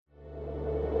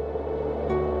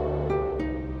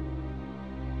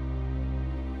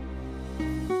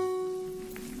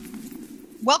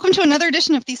Welcome to another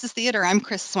edition of Thesis Theater. I'm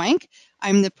Chris Swank.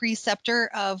 I'm the preceptor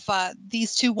of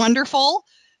these two wonderful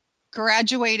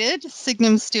graduated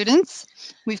Signum students.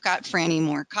 We've got Franny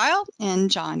Moore-Kyle and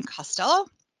John Costello.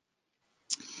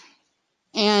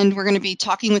 And we're going to be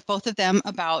talking with both of them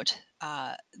about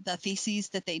the theses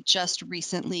that they just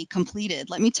recently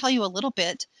completed. Let me tell you a little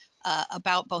bit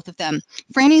about both of them.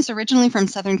 Franny's originally from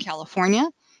Southern California,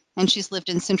 and she's lived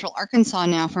in Central Arkansas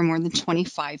now for more than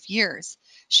 25 years.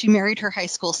 She married her high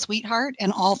school sweetheart,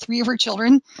 and all three of her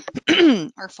children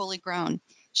are fully grown.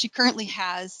 She currently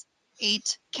has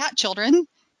 8 cat children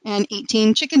and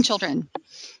 18 chicken children.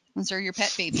 Those are your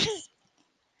pet babies.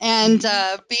 And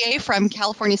BA from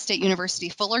California State University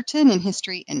Fullerton in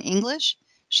History and English.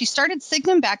 She started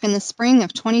Signum back in the spring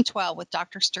of 2012 with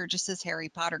Dr. Sturgis's Harry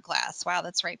Potter class. Wow,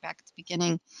 that's right back at the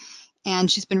beginning.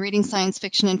 And she's been reading science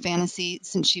fiction and fantasy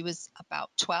since she was about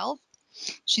 12.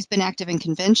 She's been active in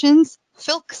conventions,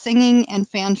 filk, singing, and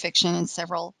fan fiction in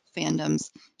several fandoms.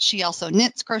 She also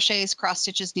knits, crochets, cross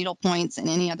stitches, needle points, and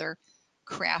any other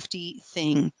crafty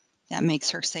thing that makes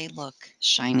her say, look,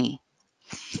 shiny.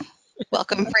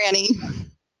 Welcome, Franny.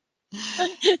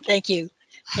 Thank you.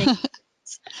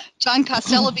 John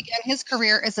Costello began his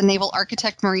career as a naval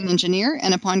architect, marine engineer,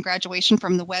 and upon graduation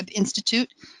from the Webb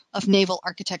Institute of Naval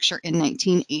Architecture in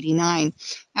 1989.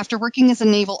 After working as a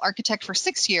naval architect for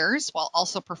 6 years, while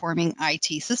also performing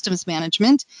IT systems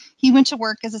management, he went to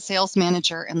work as a sales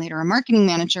manager and later a marketing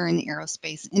manager in the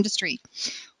aerospace industry.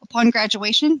 Upon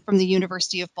graduation from the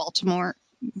University of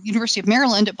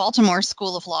Maryland at Baltimore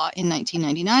School of Law in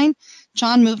 1999,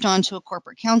 John moved on to a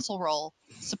corporate counsel role,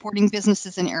 supporting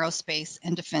businesses in aerospace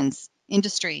and defense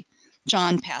industry.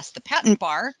 John passed the patent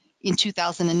bar in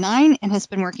 2009 and has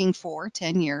been working for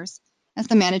 10 years as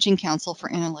the managing counsel for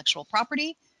intellectual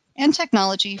property and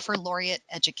technology for Laureate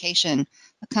Education,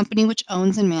 a company which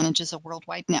owns and manages a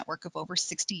worldwide network of over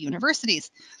 60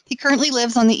 universities. He currently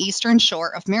lives on the eastern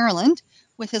shore of Maryland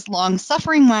with his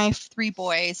long-suffering wife, 3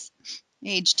 boys,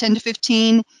 aged 10 to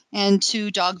 15, and 2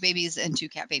 dog babies and 2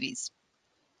 cat babies.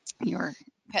 Your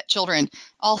pet children.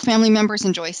 All family members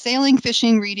enjoy sailing,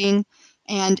 fishing, reading,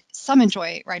 and some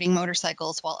enjoy riding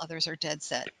motorcycles, while others are dead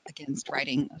set against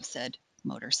riding of said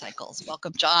motorcycles.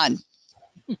 Welcome, John.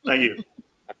 Thank you.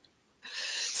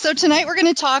 So tonight we're going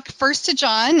to talk first to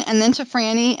John and then to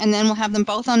Franny, and then we'll have them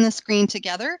both on the screen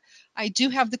together. I do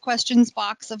have the questions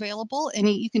box available, and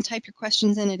you can type your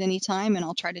questions in at any time, and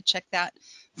I'll try to check that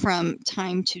from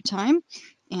time to time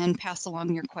and pass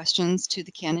along your questions to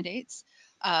the candidates.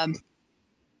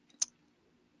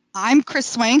 I'm Chris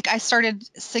Swank. I started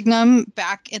Signum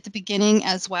back at the beginning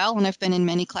as well, and I've been in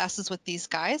many classes with these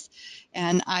guys,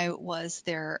 and I was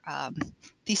their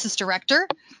thesis director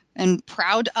and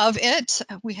proud of it.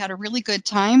 We had a really good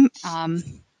time.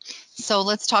 So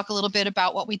let's talk a little bit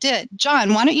about what we did.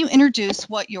 John, why don't you introduce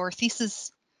what your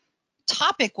thesis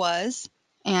topic was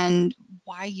and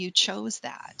why you chose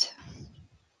that?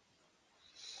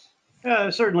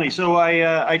 Certainly. So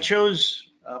I chose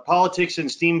politics and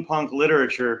steampunk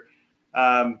literature,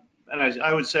 and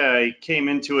I would say I came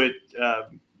into it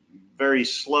very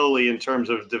slowly in terms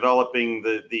of developing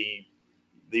the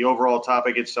overall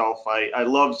topic itself. I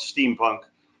love steampunk.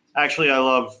 Actually, I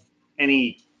love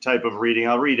any type of reading.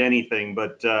 I'll read anything,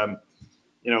 but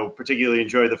particularly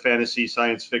enjoy the fantasy,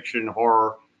 science fiction,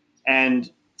 horror, and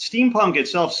steampunk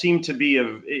itself seemed to be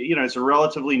it's a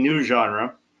relatively new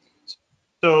genre.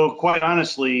 So quite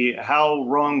honestly, how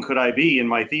wrong could I be in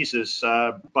my thesis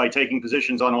by taking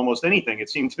positions on almost anything? It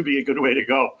seemed to be a good way to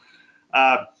go.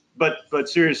 But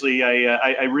seriously,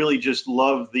 I really just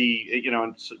love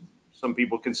some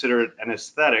people consider it an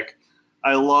aesthetic.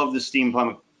 I love the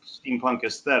steampunk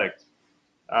aesthetic.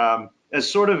 As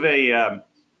sort of a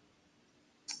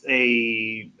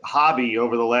hobby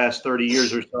over the last 30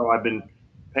 years or so, I've been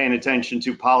paying attention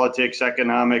to politics,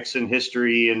 economics, and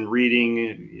history, and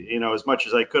reading, as much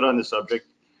as I could on the subject.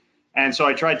 And so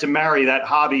I tried to marry that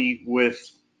hobby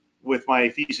with my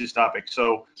thesis topic.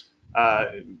 So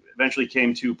eventually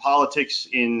came to politics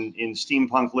in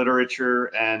steampunk literature,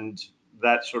 and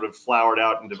that sort of flowered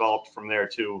out and developed from there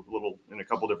too, in a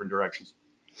couple different directions.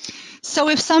 So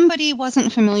if somebody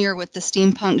wasn't familiar with the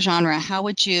steampunk genre, how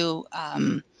would you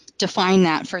define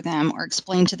that for them or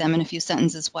explain to them in a few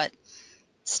sentences what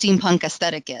steampunk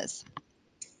aesthetic is?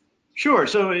 Sure.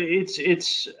 So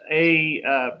it's a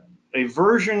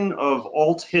version of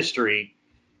alt history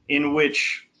in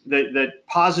which that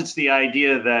posits the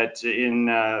idea that in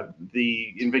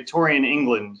Victorian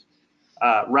England,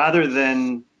 rather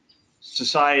than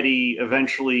society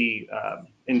eventually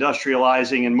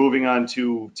industrializing and moving on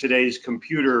to today's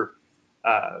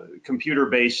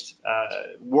computer-based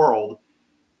world,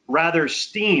 rather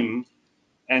steam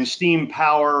and steam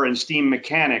power and steam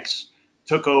mechanics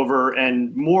took over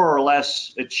and more or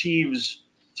less achieves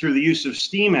through the use of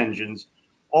steam engines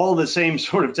all the same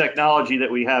sort of technology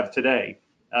that we have today,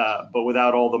 but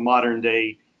without all the modern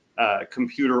day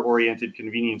computer-oriented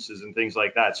conveniences and things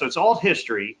like that. So it's all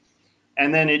history,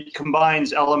 and then it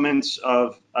combines elements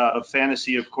of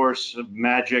fantasy, of course, of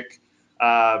magic.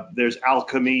 There's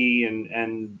alchemy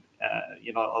and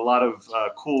you know, a lot of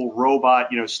cool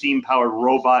robot, you know, steam-powered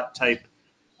robot type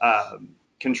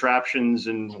contraptions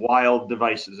and wild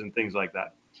devices and things like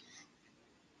that.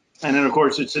 And then, of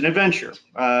course, it's an adventure.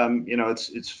 You know,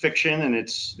 it's fiction, and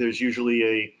there's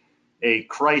usually a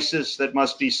crisis that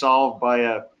must be solved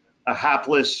by a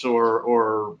hapless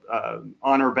or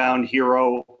honor-bound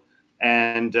hero,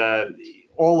 and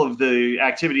all of the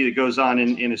activity that goes on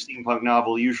in a steampunk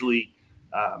novel usually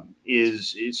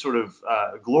is sort of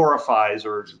glorifies,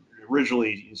 or original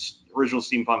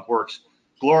steampunk works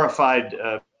glorified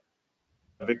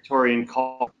Victorian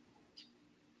culture.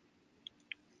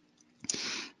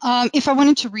 If I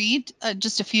wanted to read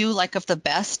just a few like of the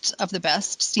best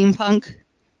steampunk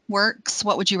works,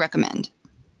 what would you recommend?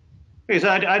 Okay, so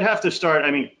I'd have to start.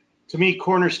 I mean, to me,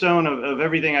 cornerstone of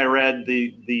everything I read,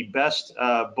 the best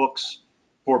books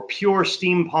for pure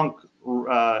steampunk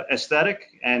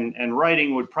aesthetic and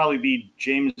writing would probably be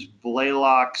James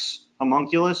Blaylock's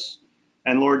Homunculus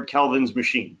and Lord Kelvin's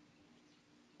Machine.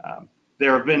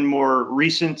 There have been more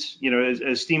recent, you know,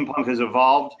 as steampunk has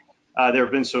evolved, there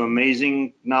have been some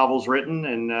amazing novels written,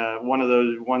 and one of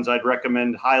those ones I'd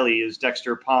recommend highly is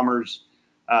Dexter Palmer's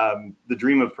The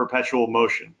Dream of Perpetual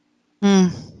Motion.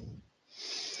 Mm.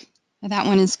 That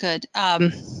one is good.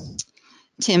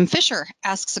 Tim Fisher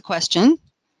asks a question.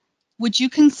 Would you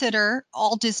consider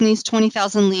all Disney's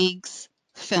 20,000 Leagues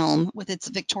film with its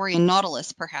Victorian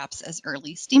Nautilus perhaps as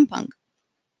early steampunk?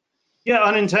 Yeah,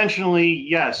 unintentionally,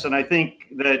 yes. And I think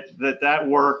that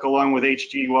work, along with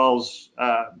H.G. Wells'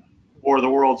 War of the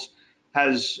Worlds,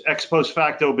 has ex post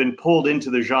facto been pulled into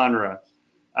the genre.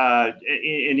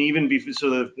 And even before, so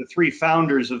the three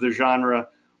founders of the genre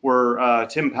were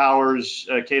Tim Powers,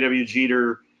 K.W.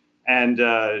 Jeter, and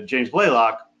James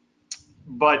Blaylock.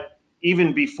 But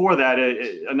even before that,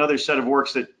 another set of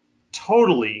works that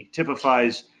totally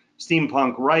typifies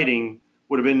steampunk writing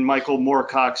would have been Michael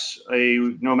Moorcock's A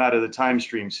Nomad of the Time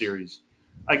Stream series.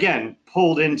 Again,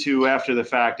 pulled into after the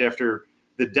fact, after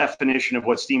the definition of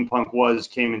what steampunk was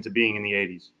came into being in the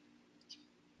 80s.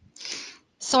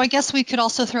 So I guess we could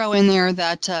also throw in there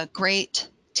that great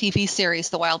TV series,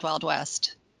 The Wild Wild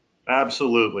West.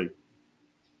 Absolutely.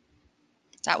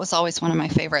 That was always one of my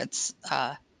favorites.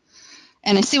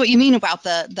 And I see what you mean about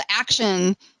the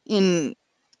action in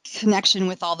connection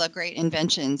with all the great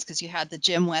inventions, because you had the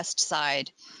Jim West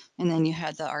side and then you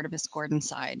had the Artemis Gordon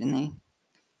side, and they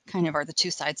kind of are the two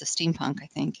sides of steampunk, I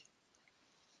think.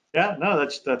 Yeah, no,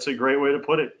 that's a great way to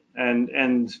put it.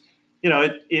 And you know,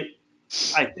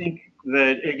 I think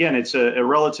that, again, it's a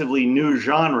relatively new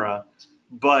genre,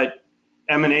 but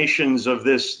emanations of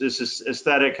this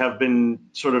aesthetic have been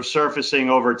sort of surfacing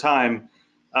over time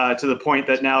to the point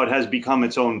that now it has become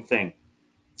its own thing.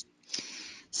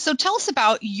 So tell us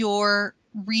about your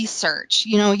research.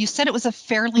 You know, you said it was a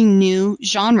fairly new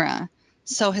genre.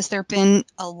 So has there been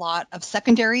a lot of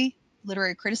secondary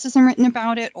literary criticism written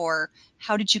about it, or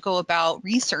how did you go about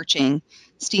researching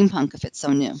steampunk if it's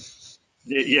so new?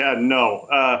 Yeah, no.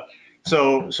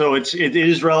 So it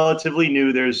is relatively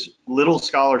new. There's little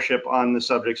scholarship on the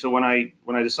subject. So when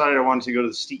I decided I wanted to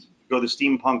go the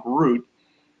steampunk route,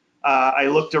 I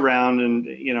looked around, and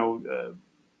you know,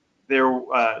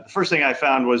 the first thing I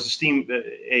found was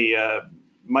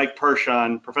Mike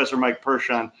Pershon, Professor Mike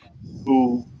Pershon,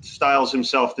 who styles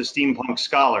himself the steampunk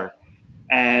scholar,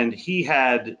 and he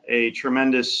had a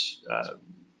tremendous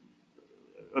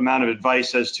amount of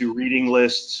advice as to reading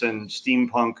lists and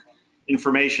steampunk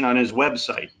information on his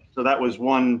website. So that was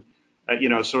one, you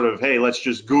know, sort of, hey, let's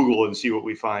just Google and see what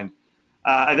we find.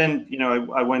 I then, you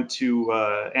know, I went to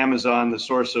Amazon, the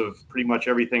source of pretty much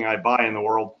everything I buy in the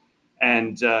world,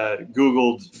 and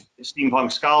Googled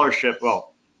steampunk scholarship.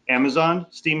 Well, Amazon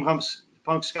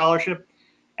steampunk scholarship,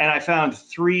 and I found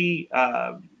three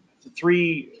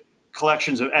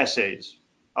collections of essays,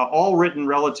 all written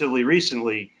relatively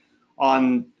recently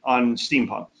on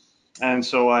steampunk, and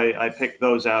so I picked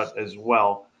those out as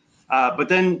well. But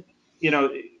then, you know,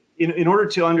 in order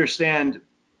to understand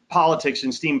politics in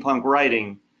steampunk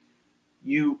writing,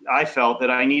 I felt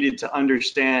that I needed to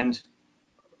understand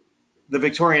the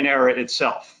Victorian era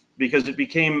itself, because it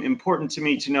became important to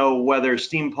me to know whether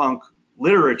steampunk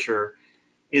literature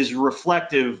is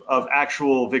reflective of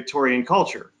actual Victorian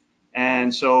culture.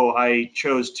 And so I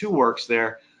chose two works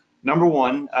there. Number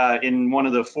one, in one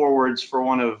of the forewords for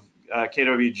one of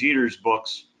K.W. Jeter's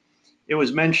books, it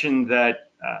was mentioned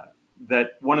that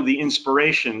that one of the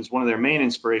inspirations, one of their main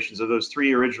inspirations of those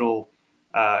three original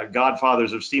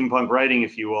godfathers of steampunk writing,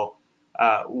 if you will,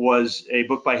 was a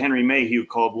book by Henry Mayhew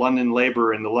called London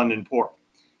Labor and the London Poor.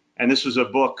 And this was a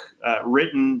book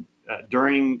written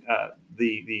during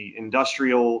the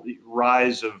industrial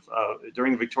rise of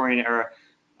during the Victorian era.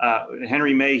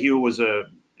 Henry Mayhew was a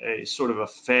sort of a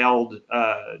failed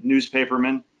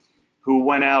newspaperman who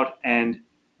went out and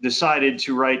decided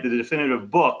to write the definitive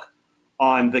book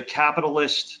on the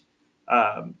capitalist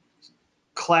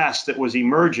class that was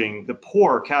emerging, the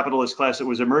poor capitalist class that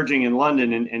was emerging in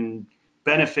London and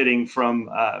benefiting from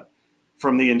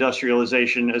the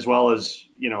industrialization as well as,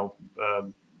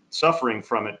 suffering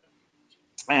from it.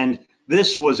 And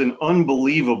this was an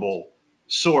unbelievable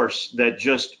source that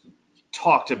just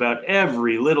talked about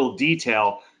every little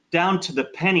detail down to the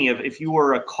penny of if you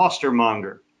were a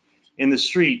costermonger in the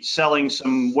street selling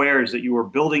some wares that you were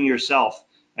building yourself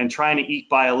and trying to eke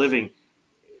by a living.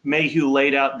 Mayhew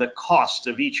laid out the cost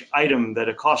of each item that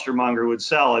a costermonger would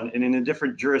sell, and in the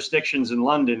different jurisdictions in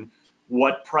London,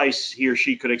 what price he or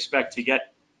she could expect to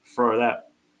get for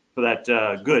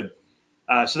that good.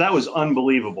 So that was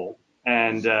unbelievable,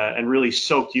 and really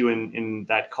soaked you in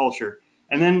that culture.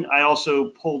 And then I also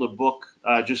pulled a book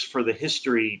just for the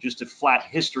history, just a flat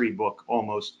history book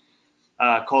almost,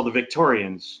 called The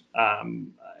Victorians.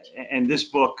 And this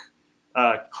book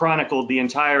chronicled the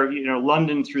entire,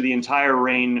 London through the entire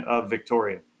reign of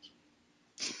Victoria.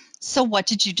 So what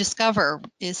did you discover?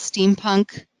 Is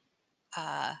steampunk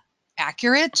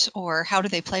accurate, or how do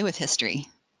they play with history?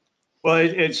 Well,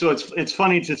 it's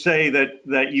funny to say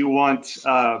that you want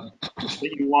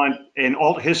an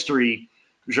alt history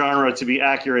genre to be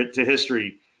accurate to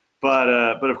history, but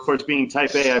of course, being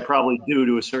type A, I probably do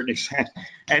to a certain extent.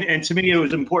 And to me, it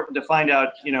was important to find out,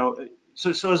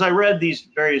 So as I read these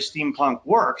various steampunk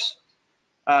works,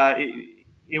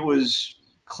 it was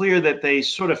clear that they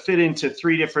sort of fit into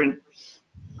three different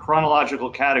chronological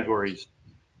categories.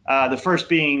 The first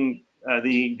being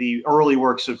the early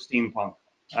works of steampunk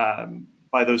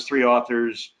by those three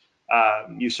authors.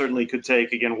 You certainly could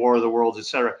take, again, War of the Worlds,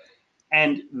 etc.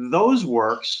 And those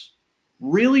works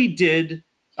really did,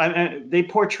 they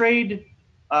portrayed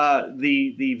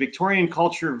the Victorian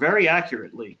culture very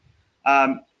accurately.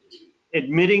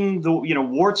 Admitting the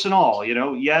warts and all,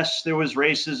 yes, there was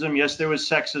racism, yes, there was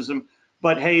sexism,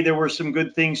 but hey, there were some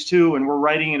good things too, and we're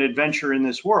writing an adventure in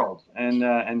this world,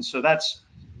 and so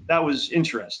that was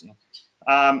interesting.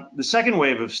 The second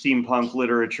wave of steampunk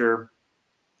literature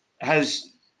has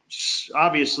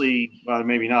obviously,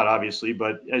 maybe not obviously,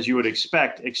 but as you would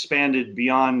expect, expanded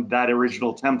beyond that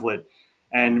original template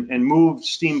and moved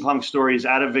steampunk stories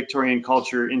out of Victorian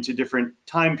culture into different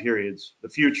time periods, the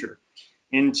future,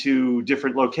 into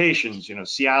different locations,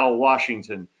 Seattle,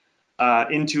 Washington,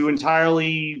 into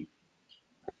entirely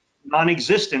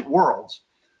non-existent worlds,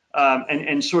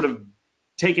 and sort of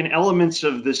taken elements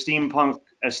of the steampunk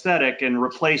aesthetic and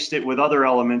replaced it with other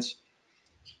elements.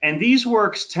 And these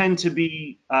works tend to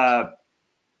be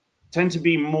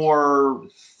more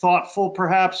thoughtful,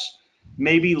 perhaps,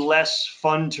 maybe less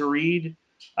fun to read,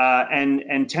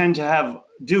 and tend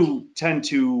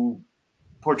to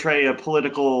portray a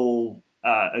political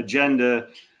agenda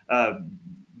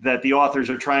that the authors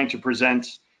are trying to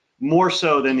present more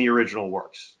so than the original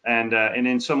works, and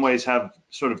in some ways have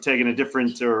sort of taken a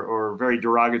different or very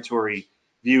derogatory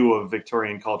view of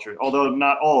Victorian culture, although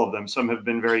not all of them. Some have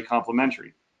been very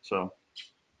complimentary. So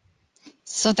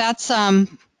that's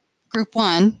group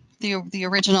one, the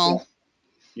original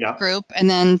group, and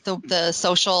then the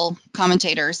social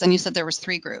commentators. And you said there was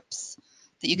three groups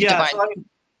that you could divide.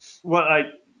 So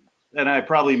I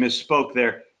probably misspoke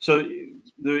there. So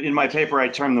in my paper, I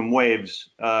termed them waves.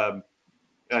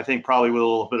 I think probably with a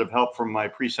little bit of help from my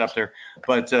preceptor,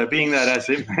 but being that as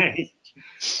it may,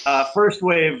 first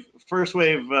wave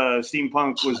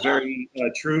steampunk was very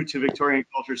true to Victorian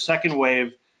culture. Second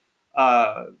wave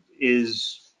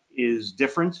is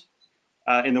different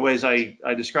in the ways I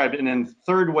described it. And then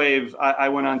third wave, I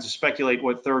went on to speculate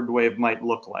what third wave might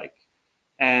look like.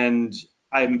 And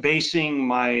I'm basing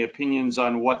my opinions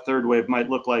on what third wave might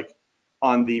look like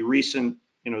on the recent,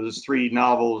 those three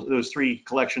novels, those three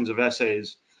collections of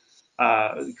essays,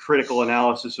 critical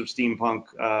analysis of steampunk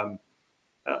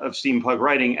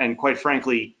writing, and quite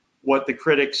frankly, what the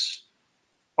critics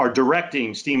are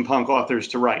directing steampunk authors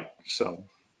to write. So,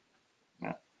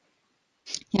 yeah.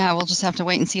 Yeah, we'll just have to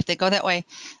wait and see if they go that way.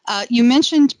 You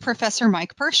mentioned Professor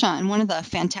Mike Pershaw. One of the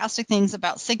fantastic things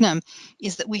about Signum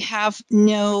is that we have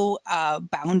no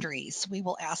boundaries. We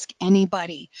will ask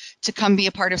anybody to come be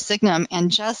a part of Signum,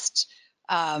 and just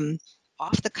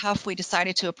off the cuff, we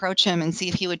decided to approach him and see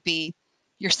if he would be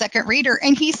your second reader,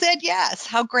 and he said yes.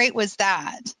 How great was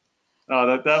that?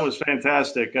 That was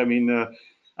fantastic. I mean,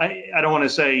 I don't want to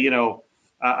say,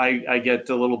 I get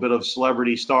a little bit of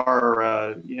celebrity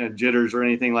star, jitters or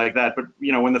anything like that. But,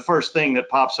 when the first thing that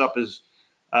pops up is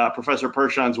Professor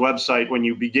Pershon's website when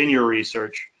you begin your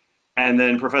research, and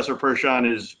then Professor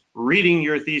Pershon is reading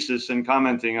your thesis and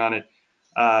commenting on it,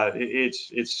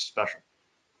 it's special.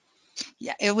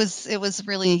 Yeah, it was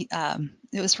really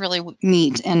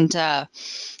neat, and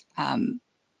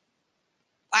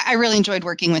I really enjoyed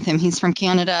working with him. He's from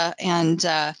Canada and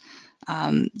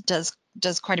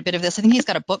does quite a bit of this. I think he's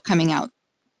got a book coming out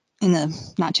in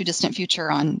the not too distant future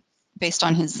based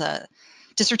on his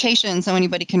dissertation, so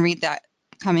anybody can read that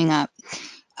coming up.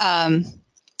 Um,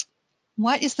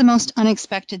 what is the most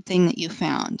unexpected thing that you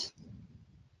found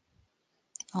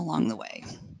along the way?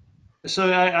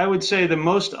 So I would say the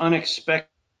most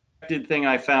unexpected thing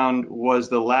I found was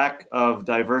the lack of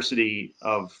diversity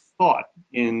of thought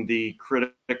in the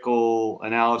critical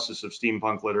analysis of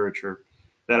steampunk literature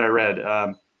that I read,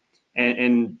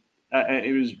 and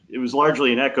it was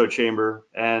largely an echo chamber,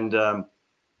 and it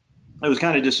was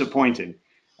kind of disappointing.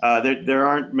 There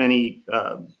aren't many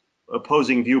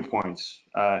opposing viewpoints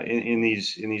in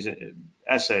these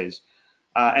essays,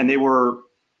 and they were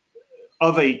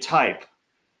of a type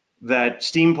that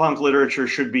steampunk literature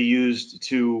should be used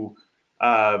to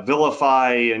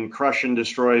vilify and crush and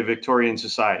destroy Victorian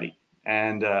society.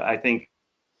 And I think,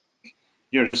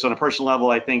 just on a personal level,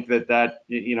 I think that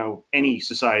any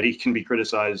society can be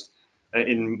criticized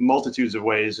in multitudes of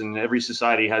ways, and every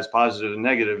society has positives and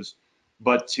negatives.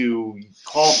 But to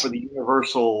call for the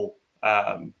universal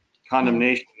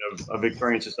condemnation of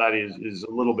Victorian society is a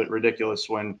little bit ridiculous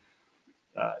when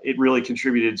it really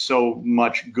contributed so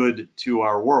much good to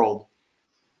our world.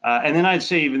 And then I'd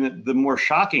say even the more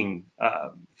shocking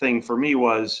thing for me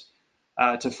was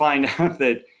to find out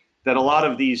that a lot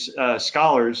of these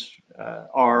scholars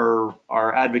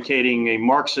are advocating a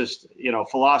Marxist,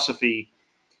 philosophy,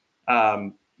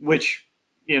 which,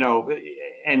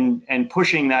 and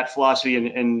pushing that philosophy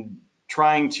and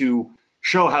trying to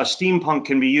show how steampunk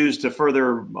can be used to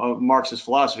further Marxist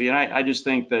philosophy. And I just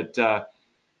think that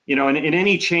in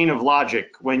any chain of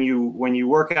logic, when you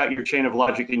work out your chain of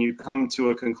logic and you come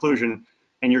to a conclusion,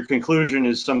 and your conclusion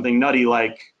is something nutty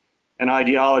like an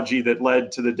ideology that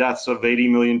led to the deaths of 80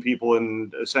 million people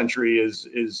in a century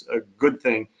is a good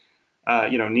thing,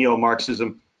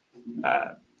 neo-Marxism.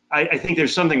 I think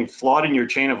there's something flawed in your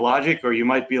chain of logic, or you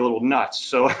might be a little nuts.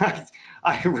 So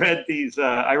I read these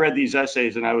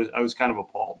essays, and I was kind of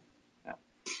appalled.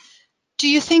 Do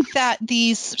you think that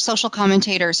these social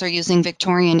commentators are using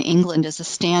Victorian England as a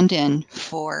stand-in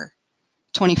for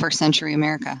 21st century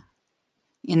America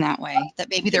in that way? That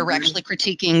maybe they're actually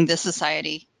critiquing the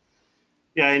society?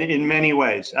 Yeah, in many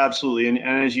ways, absolutely.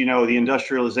 And as you know, the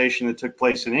industrialization that took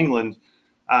place in England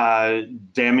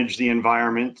damaged the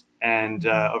environment. And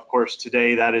of course,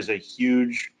 today that is a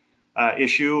huge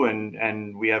issue.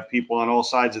 And we have people on all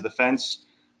sides of the fence.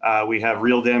 We have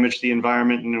real damage to the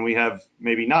environment, and then we have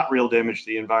maybe not real damage to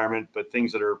the environment, but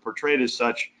things that are portrayed as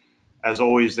such. As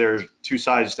always, there's two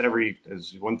sides to every,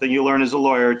 as one thing you learn as a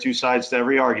lawyer, two sides to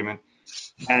every argument.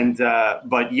 And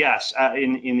but yes,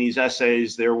 in these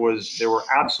essays, there were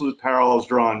absolute parallels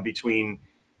drawn between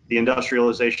the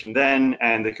industrialization then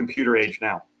and the computer age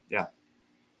now. Yeah.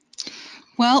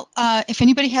 Well, if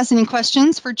anybody has any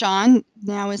questions for John,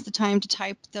 now is the time to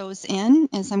type those in,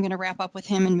 as I'm going to wrap up with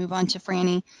him and move on to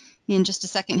Franny in just a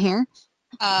second here.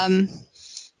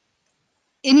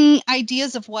 Any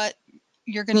ideas of what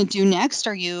you're going to do next?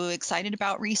 Are you excited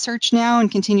about research now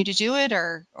and continue to do it,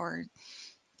 or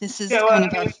this is kind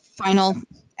of a final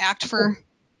act for?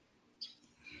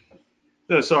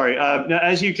 Oh, sorry.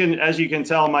 As you can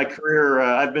tell, my career,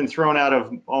 I've been thrown out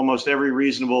of almost every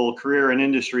reasonable career and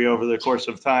industry over the course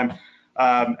of time,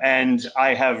 and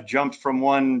I have jumped from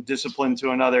one discipline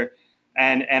to another,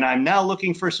 and I'm now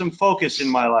looking for some focus in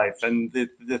my life. And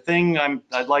the thing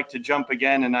I'd like to jump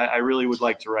again, and I really would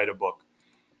like to write a book.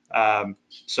 And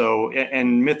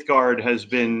Mythgard has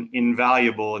been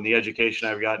invaluable in the education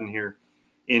I've gotten here,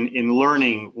 in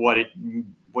learning what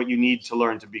you need to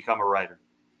learn to become a writer.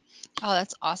 Oh,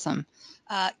 that's awesome.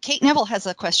 Kate Neville has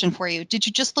a question for you. Did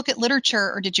you just look at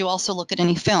literature, or did you also look at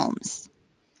any films?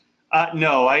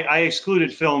 No, I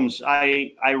excluded films.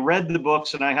 I read the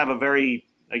books, and I have a very,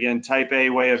 again, type A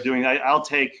way of doing that. I'll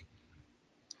take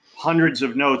hundreds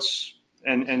of notes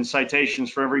and citations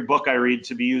for every book I read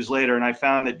to be used later. And I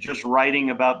found that just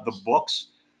writing about the books,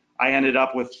 I ended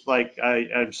up with like,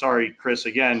 I'm sorry, Chris,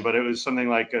 again, but it was something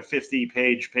like a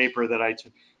 50-page paper that I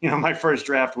took. My first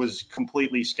draft was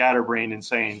completely scatterbrained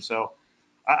insane. So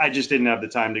I just didn't have the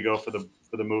time to go for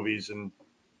the movies and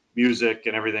music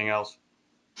and everything else.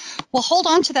 Well, hold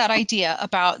on to that idea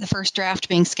about the first draft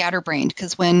being scatterbrained,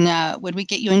 because when we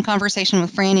get you in conversation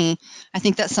with Franny, I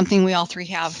think that's something we all three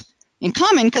have in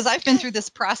common, because I've been through this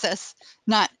process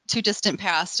not too distant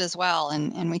past as well,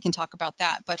 and we can talk about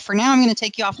that. But for now, I'm going to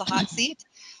take you off the hot seat.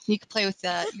 You can play with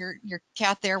your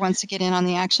cat there, wants to get in on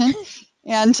the action,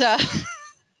 and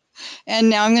and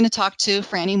now I'm going to talk to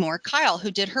Franny Moore Kyle, who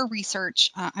did her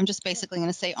research. I'm just basically going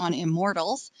to say on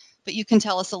immortals, but you can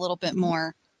tell us a little bit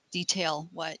more detail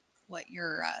what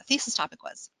your thesis topic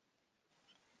was.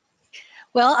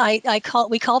 Well,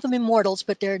 we call them immortals,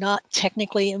 but they're not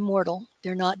technically immortal.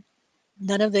 They're not.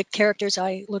 None of the characters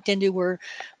I looked into were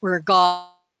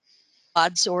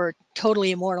gods or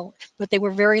totally immortal, but they were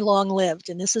very long lived.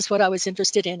 And this is what I was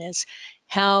interested in: is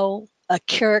how a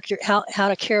character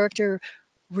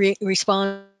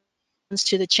responds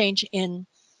to the change in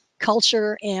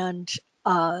culture and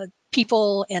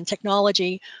people and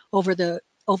technology over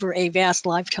a vast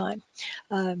lifetime.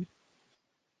 I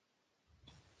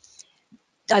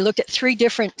looked at 3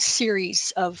 different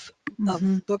series of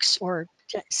books or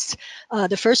texts.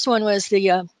 The first one was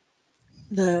the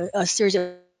series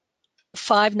of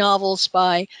 5 novels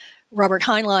by Robert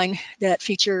Heinlein that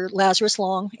feature Lazarus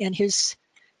Long and his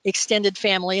extended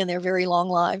family and their very long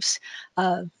lives.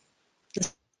 The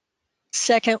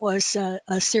second was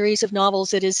a series of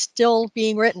novels that is still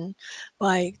being written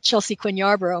by Chelsea Quinn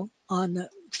Yarbrough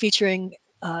featuring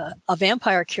a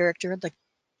vampire character, the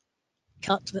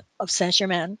Count of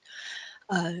Saint-Germain.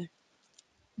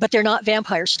 But they're not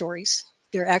vampire stories.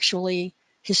 They're actually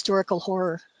historical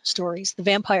horror stories. His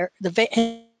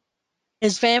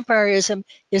vampirism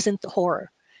isn't the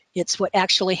horror. It's what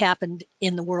actually happened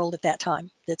in the world at that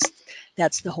time.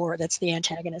 That's the horror. That's the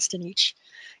antagonist in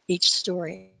each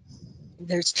story.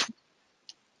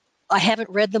 I haven't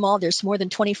read them all. There's more than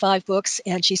 25 books,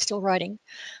 and she's still writing.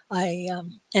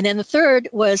 And then the third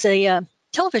was a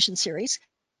television series,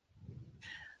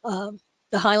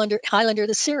 the Highlander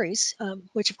the series,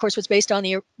 which of course was based on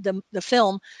the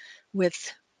film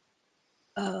with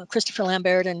Christopher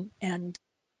Lambert and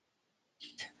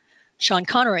Sean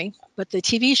Connery, but the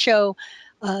TV show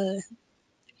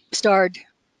starred,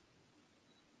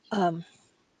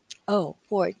 oh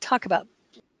boy, talk about,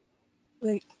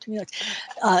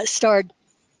 starred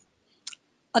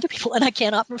other people, and I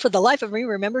cannot, for the life of me,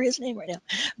 remember his name right now.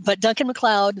 But Duncan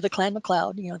MacLeod, the Clan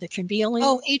MacLeod, there can be only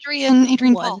Adrian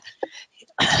one. Paul.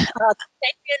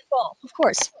 Adrian Paul, of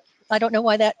course. I don't know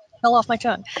why that fell off my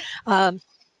tongue. And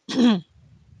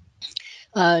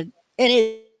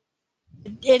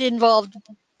it involved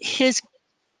his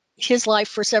life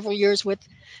for several years with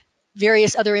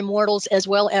various other immortals as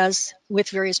well as with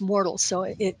various mortals. So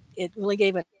it really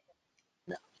gave it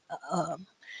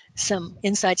some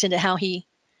insights into how he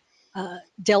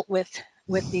dealt with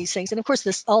these things. And of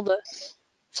course, all the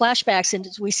flashbacks, and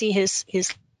we see his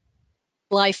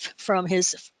life from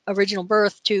his original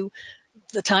birth to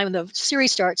the time the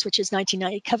series starts, which is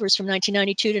 1990. It covers from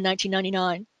 1992 to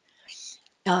 1999.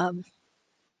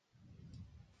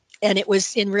 And it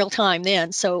was in real time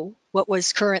then. So what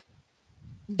was current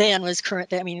then was current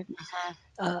then. I mean,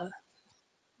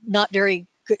 not very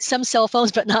good. Some cell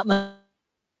phones, but not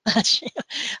much.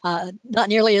 Not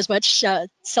nearly as much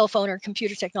cell phone or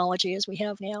computer technology as we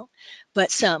have now,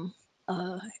 but some.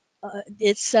 But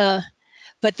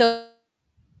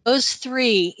those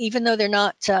 3, even though they're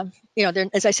not,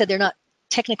 as I said, they're not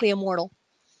technically immortal.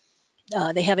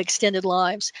 They have extended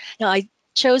lives. Now, I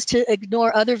chose to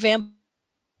ignore other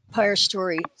vampire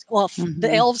stories. Well,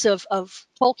 the elves of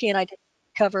Tolkien I didn't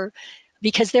cover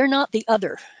because they're not the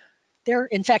other.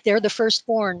 In fact, they're the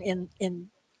firstborn in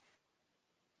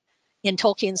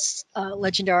Tolkien's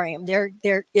legendarium. They're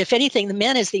if anything, the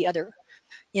men is the other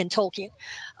in Tolkien,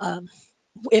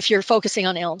 if you're focusing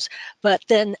on elves. But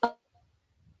then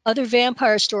other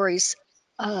vampire stories,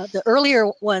 the earlier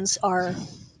ones are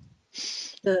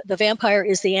the vampire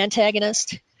is the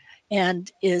antagonist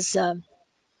and is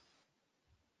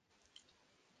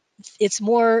it's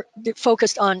more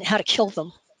focused on how to kill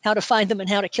them, how to find them and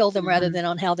how to kill them rather than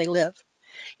on how they live.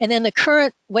 And then the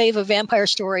current wave of vampire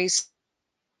stories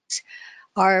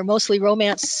are mostly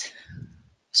romance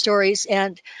stories,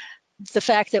 and the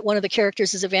fact that one of the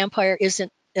characters is a vampire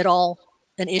isn't at all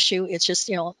an issue. It's just,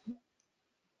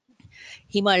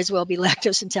 he might as well be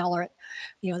lactose intolerant,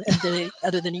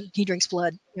 other than he drinks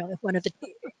blood. One of the,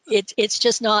 it's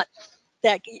just not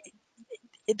that,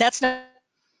 that's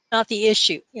not the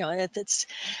issue.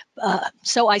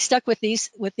 So I stuck with these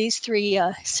three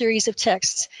series of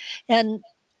texts, and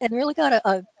really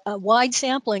got a wide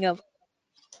sampling of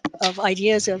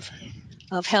ideas of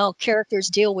how characters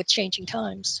deal with changing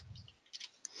times.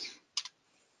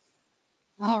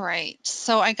 All right.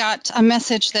 So I got a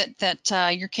message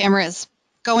that your camera is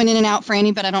going in and out,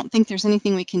 Franny, but I don't think there's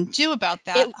anything we can do about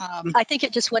that. I think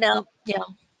it just went out. Yeah.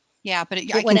 Yeah, but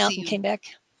I went out and came back.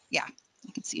 Yeah,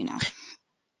 I can see you now.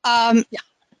 Yeah.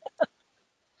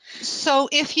 So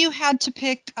if you had to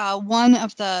pick one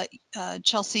of the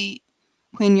Chelsea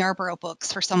Quinn Yarborough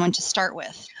books for someone to start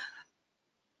with.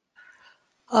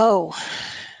 Oh,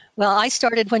 well, I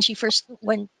started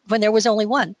when there was only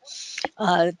one.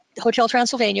 Hotel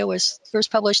Transylvania was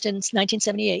first published in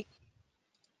 1978.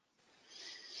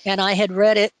 And I had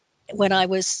read it when I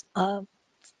was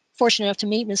fortunate enough to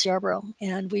meet Miss Yarborough.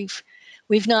 And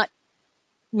we've not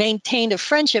maintained a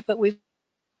friendship, but we've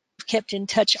kept in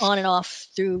touch on and off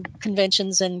through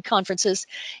conventions and conferences.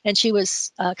 And she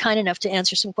was kind enough to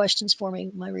answer some questions for me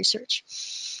in my research.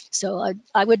 So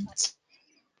I would,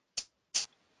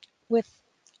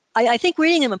 I think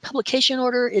reading them in publication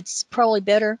order, it's probably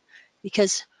better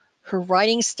because her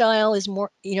writing style is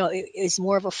more, is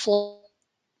more of a flow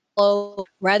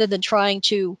rather than trying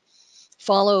to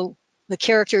follow the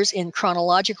characters in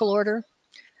chronological order.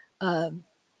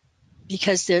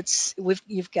 Because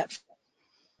you've got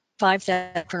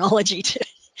 5,000 chronology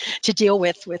to deal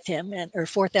with him, or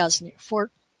 4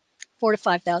 to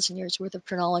 5,000 years worth of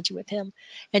chronology with him,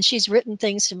 and she's written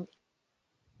things from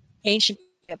ancient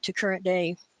up to current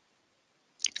day.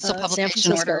 So San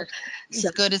publication Francisco. order is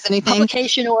good as anything.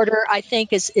 Publication order, I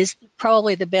think, is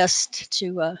probably the best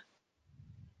to.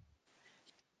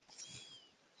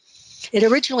 It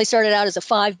originally started out as a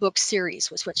 5-book series,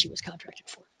 was what she was contracted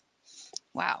for.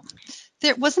 Wow,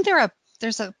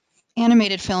 there's a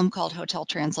animated film called Hotel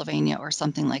Transylvania or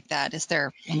something like that. Is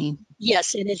there any?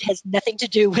 Yes, and it has nothing to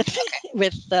do with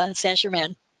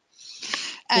Saint-Germain.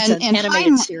 It's And an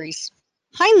animated series.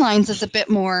 Heinlein's is a bit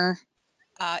more.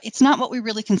 It's not what we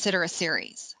really consider a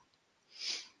series,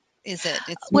 is it?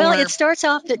 It's well, it starts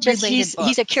off that just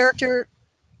he's a character.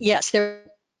 Yes, they're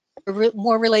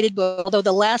more related books, although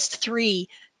the last 3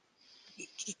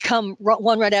 come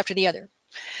one right after the other.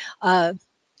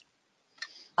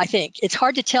 I think it's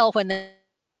hard to tell when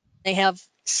they have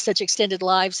such extended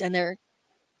lives and they're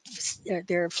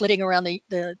flitting around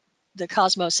the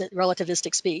cosmos at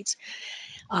relativistic speeds,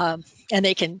 and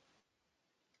they can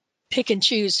pick and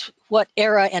choose what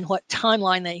era and what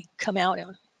timeline they come out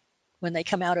in when they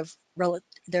come out of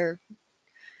their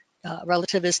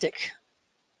relativistic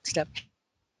stuff.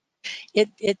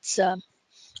 It's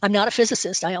I'm not a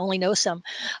physicist. I only know some,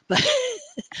 but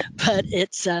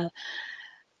it's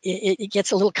it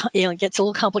gets a little it gets a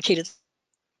little complicated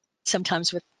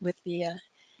sometimes with the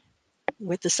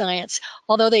science.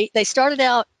 Although they started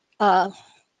out,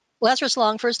 Lazarus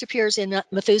Long first appears in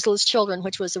Methuselah's Children,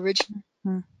 which was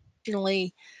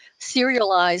originally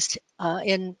serialized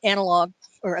in Analog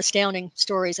or Astounding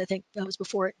Stories. I think that was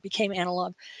before it became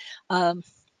Analog, in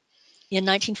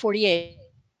 1948.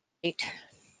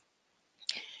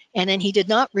 And then he did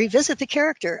not revisit the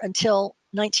character until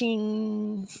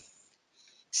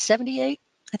 1978,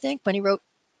 I think, when he wrote.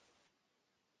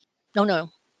 Sometime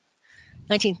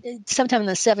in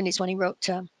the 70s when he wrote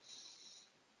Time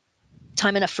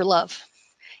Enough for Love,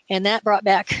 and that brought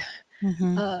back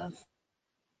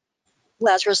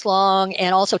Lazarus Long,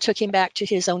 and also took him back to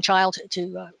his own childhood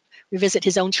to revisit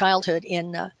his own childhood.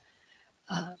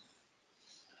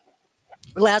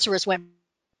 Lazarus went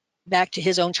back to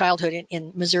his own childhood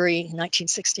in Missouri in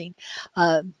 1916.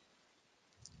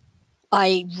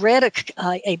 I read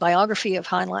a biography of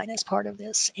Heinlein as part of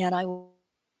this, and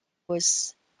it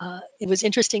was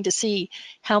interesting to see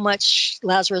how much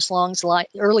Lazarus Long's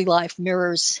early life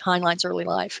mirrors Heinlein's early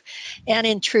life. And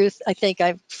in truth, I think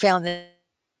I've found that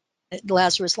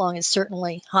Lazarus Long is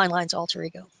certainly Heinlein's alter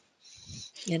ego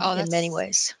in many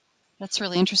ways. That's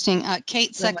really interesting.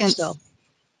 Kate seconds. So.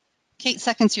 Kate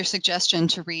seconds your suggestion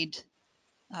to read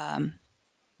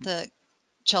the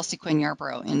Chelsea Quinn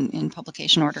Yarborough in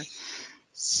publication order.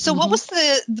 So what was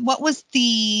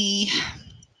the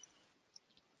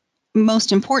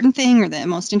most important thing or the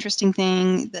most interesting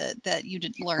thing that you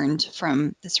learned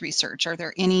from this research? Are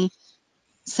there any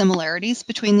similarities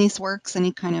between these works?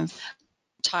 Any kind of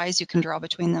ties you can draw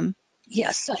between them?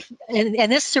 Yes,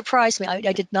 and this surprised me.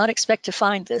 I did not expect to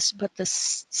find this, but the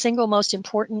single most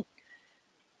important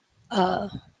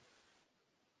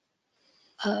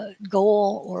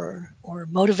goal or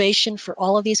motivation for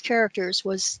all of these characters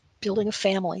was building a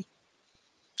family,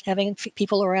 having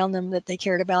people around them that they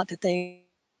cared about,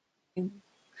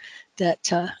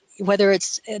 that whether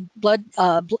it's blood,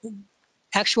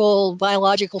 actual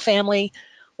biological family,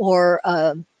 or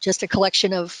just a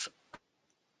collection of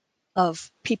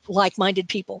people, like-minded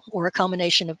people, or a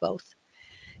combination of both.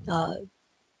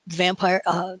 Vampire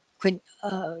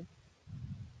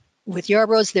with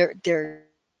Yarbrough's, there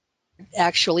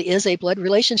actually is a blood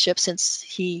relationship, since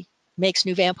he makes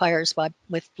new vampires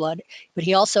with blood, but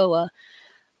he also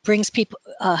brings people,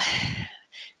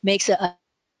 makes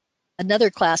another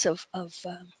class of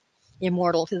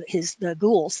immortal, the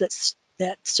ghouls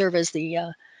that serve as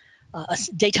the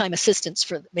daytime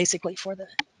assistants basically for the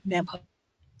vampires.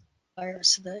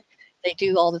 They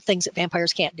do all the things that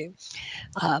vampires can't do,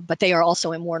 but they are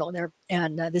also immortal.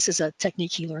 And this is a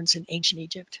technique he learns in ancient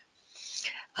Egypt.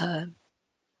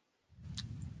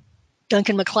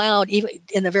 Duncan MacLeod, even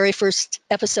in the very first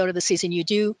episode of the season,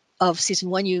 season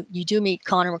 1, you do meet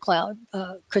Connor MacLeod.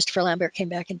 Christopher Lambert came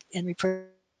back and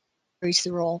reprised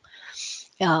the role,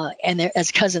 and they're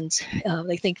as cousins.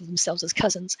 They think of themselves as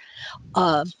cousins,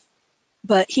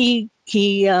 but he's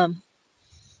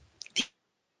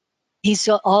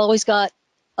always got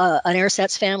an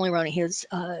ersatz family running. He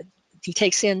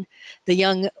takes in the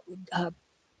young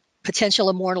potential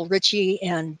immortal Richie,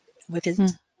 and with his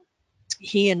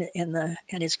he and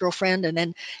his girlfriend, and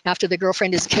then after the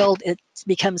girlfriend is killed, it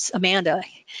becomes Amanda.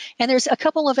 And there's a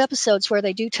couple of episodes where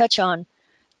they do touch on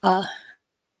the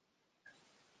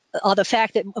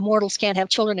fact that immortals can't have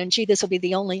children, and gee, this will be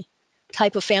the only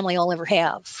type of family I'll ever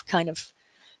have, kind of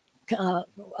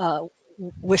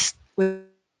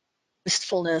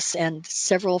wistfulness, and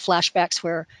several flashbacks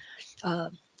where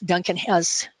Duncan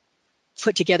has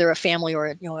put together a family,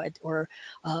 or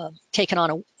taken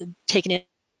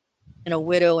in a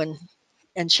widow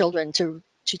and children to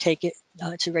take it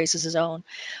to raise as his own,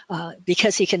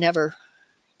 because he can never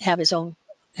have his own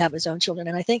children.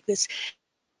 And I think this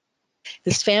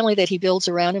family that he builds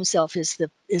around himself is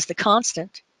the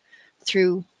constant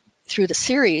through the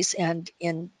series, and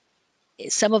in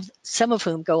some of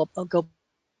whom go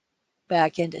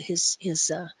back into his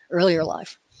earlier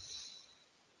life.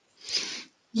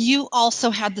 You also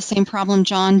had the same problem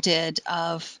John did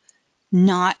of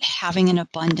not having an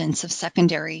abundance of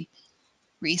secondary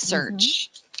research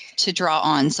to draw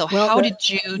on. So how did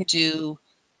you do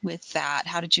with that?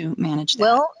 How did you manage that?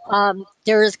 Well,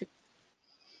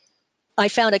 I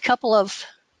found a couple of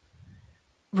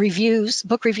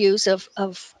book reviews of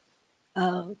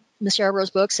Miss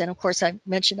Yarbrough's books, and of course I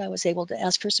mentioned I was able to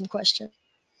ask her some questions.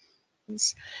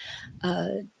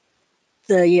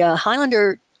 The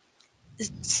Highlander,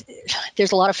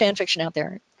 there's a lot of fan fiction out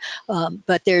there,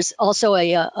 but there's also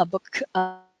a book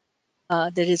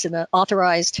that is an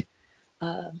authorized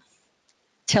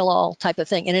tell-all type of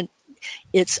thing, and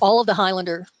it's all of the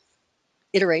Highlander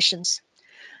iterations,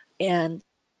 and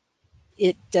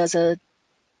it does a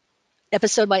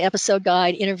episode by episode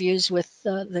guide, interviews with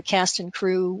the cast and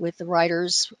crew, with the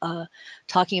writers,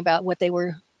 talking about what they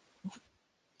were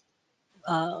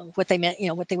what they meant,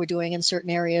 what they were doing in certain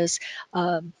areas,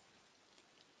 and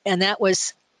that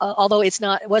was although it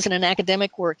wasn't an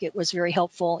academic work, it was very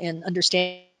helpful in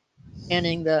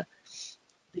understanding the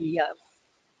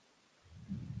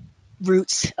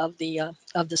roots of the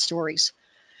stories,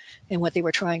 and what they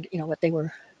were trying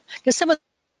to, because some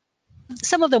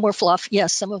of them were fluff.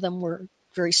 Yes, some of them were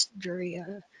very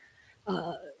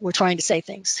were trying to say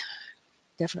things,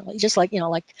 definitely, just like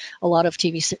like a lot of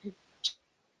TV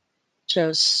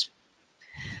shows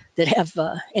that have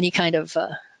any kind of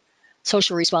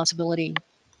social responsibility,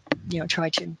 try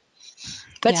to,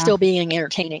 but still being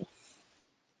entertaining.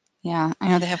 Yeah, I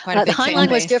know they have quite a big the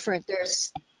Heinlein was different.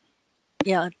 The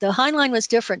Heinlein was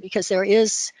different because there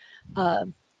is. I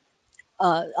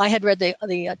had read the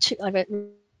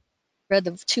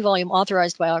 2-volume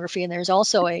authorized biography, and there's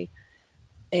also a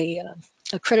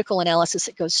critical analysis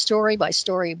that goes story by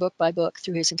story, book by book,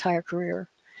 through his entire career,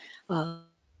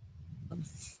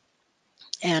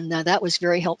 and that was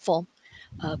very helpful,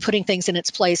 putting things in its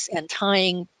place and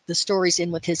tying the stories in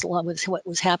with what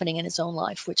was happening in his own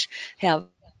life, which have,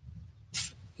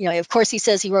 of course, he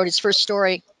says he wrote his first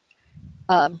story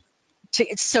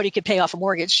so he could pay off a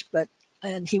mortgage,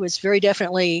 and he was very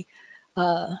definitely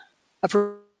a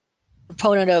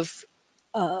proponent of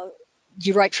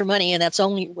you write for money, and that's the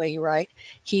only way you write.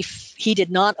 He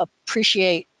did not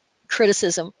appreciate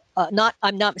criticism. I'm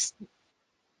not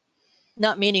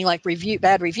meaning like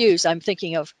bad reviews. I'm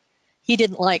thinking of, he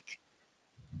didn't like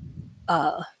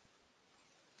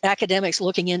academics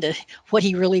looking into what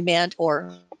he really meant,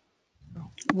 or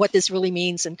what this really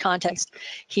means in context.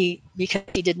 Because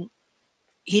he didn't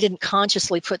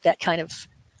consciously put that kind of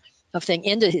thing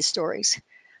into his stories.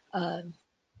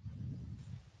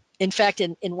 In fact,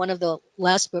 in one of the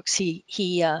last books,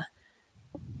 he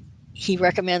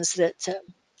recommends that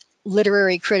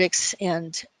literary critics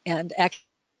and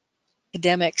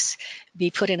academics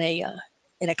be put in a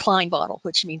Klein bottle,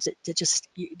 which means that just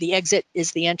the exit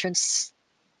is the entrance.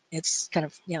 It's kind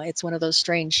of, it's one of those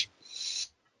strange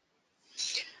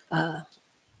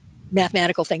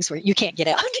mathematical things where you can't get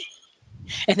out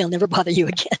and they'll never bother you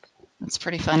again. That's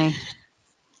pretty funny.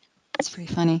 That's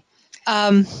pretty funny.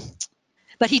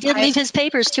 But he did leave his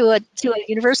papers to a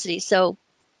university, so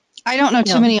I don't know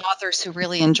too many authors who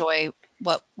really enjoy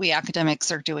what we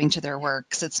academics are doing to their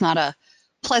works. It's not a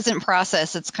pleasant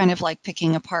process. It's kind of like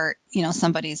picking apart,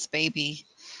 somebody's baby.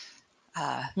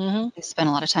 They spend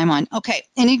a lot of time on. Okay,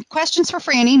 any questions for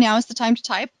Franny? Now is the time to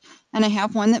type. And I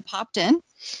have one that popped in.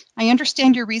 I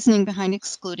understand your reasoning behind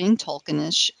excluding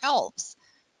Tolkienish elves,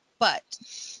 but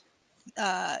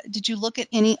did you look at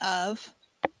any of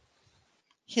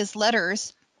his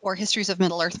letters or histories of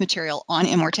Middle-earth material on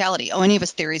immortality? Any of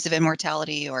his theories of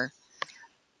immortality or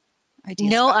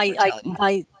ideas? No, about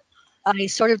immortality? I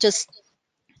sort of just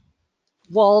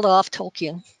walled off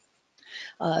Tolkien.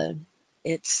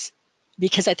 It's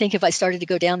because I think if I started to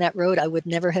go down that road, I would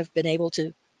never have been able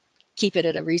to keep it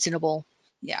at a reasonable.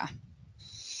 Yeah.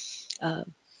 I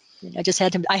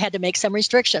had to make some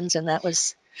restrictions, and that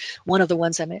was one of the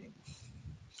ones I made.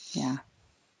 Yeah.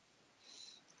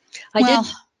 Go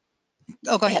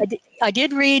ahead. I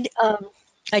did read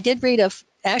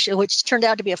actually, which turned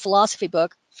out to be a philosophy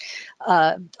book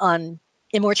on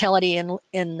immortality in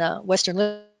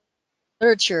Western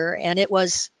literature, and it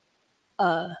was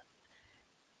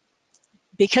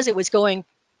because it was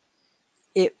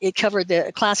it covered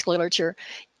the classical literature.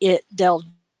 It delved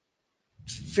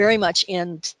very much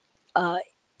in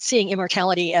seeing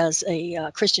immortality as a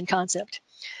Christian concept,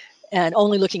 and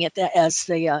only looking at that as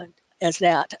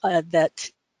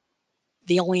that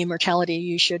the only immortality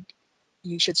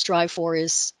you should strive for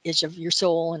is of your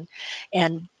soul.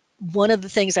 And one of the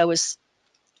things I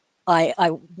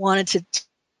wanted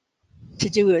to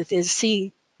do is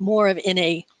see more of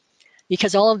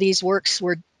because all of these works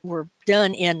were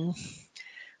done in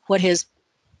what is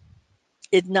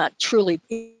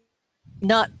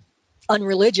not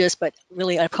unreligious, but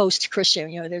really a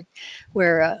post-Christian,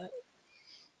 where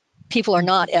people are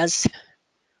not as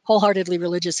wholeheartedly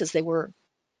religious as they were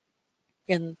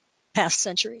in past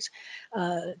centuries.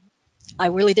 I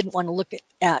really didn't want to look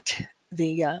at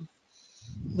the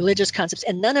religious concepts,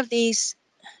 and none of these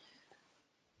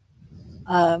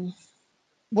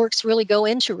works really go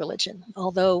into religion,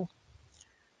 although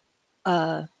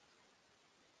they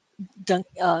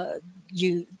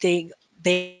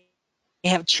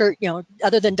have church,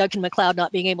 other than Duncan MacLeod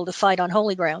not being able to fight on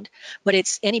holy ground, but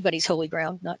it's anybody's holy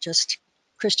ground, not just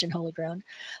Christian holy ground.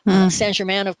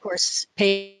 Saint-Germain, of course,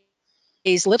 pays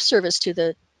lip service to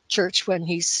the church when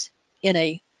he's in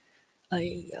a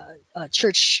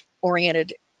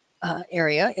church-oriented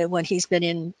area, and when he's been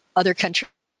in other countries,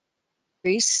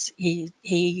 he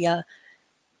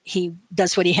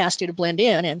does what he has to blend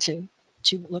in and to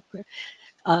look.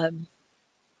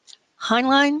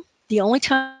 Heinlein, the only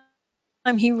time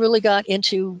he really got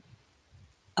into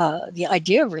the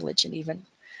idea of religion even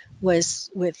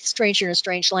was with Stranger in a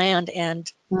Strange Land,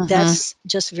 and that's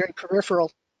just very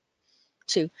peripheral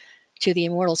to the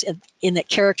Immortals, in that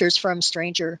characters from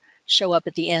Stranger show up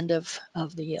at the end of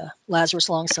the Lazarus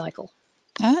Long cycle.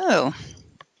 Oh,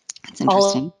 that's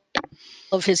interesting. All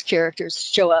of his characters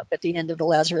show up at the end of the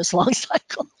Lazarus Long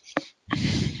cycle.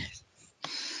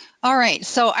 All right,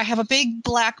 so I have a big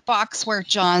black box where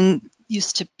John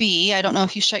used to be. I don't know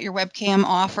if you shut your webcam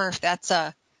off or if that's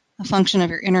a function of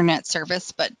your internet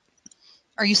service, but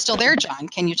are you still there, John?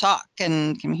 Can you talk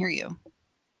and can we hear you?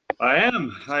 I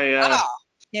am.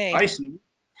 Yay. I see.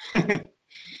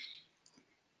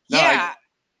 Yeah.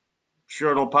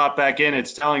 Sure, it'll pop back in.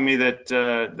 It's telling me that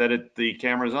the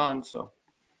camera's on. So.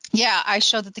 Yeah, I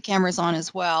show that the camera's on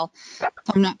as well.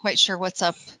 I'm not quite sure what's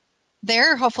up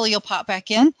there. Hopefully you'll pop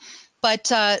back in. But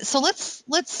so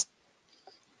let's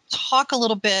talk a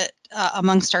little bit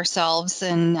amongst ourselves,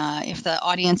 and if the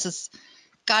audience has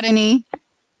got any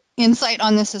insight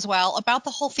on this as well, about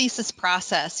the whole thesis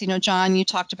process. John, you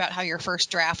talked about how your first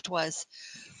draft was,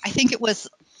 I think it was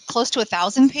close to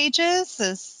 1,000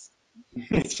 pages.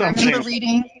 I remember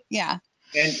reading. Yeah.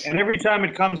 And every time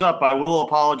it comes up, I will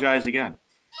apologize again.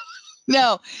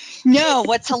 No.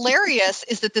 What's hilarious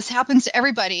is that this happens to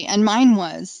everybody, and mine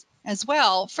was as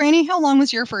well. Franny, how long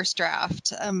was your first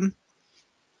draft? I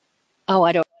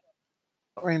don't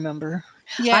remember.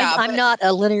 Yeah, I'm but not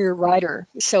a linear writer,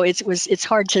 so it's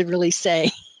hard to really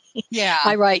say. yeah,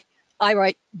 I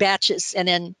write batches and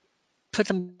then put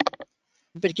them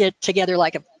get together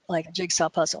like a jigsaw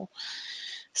puzzle.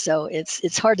 So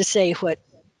it's hard to say what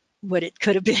it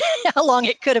could have been, how long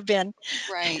it could have been.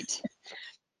 right.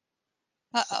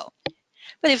 Uh-oh.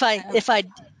 But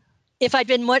if I'd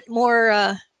been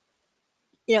more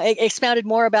expounded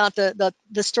more about the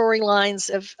storylines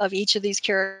of each of these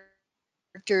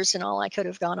characters and all, I could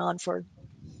have gone on for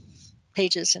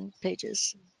pages and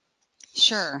pages.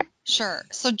 Sure, sure.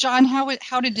 So John,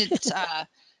 how did it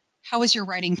how was your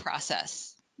writing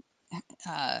process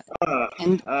Uh,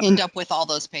 and uh, end up with all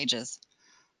those pages?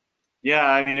 yeah,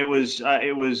 I mean, There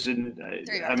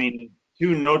you I are. mean,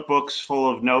 two notebooks full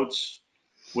of notes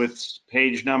with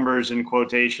page numbers and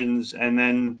quotations, and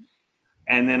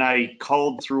then I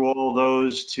culled through all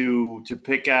those to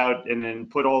pick out and then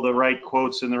put all the right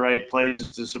quotes in the right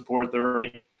places to support the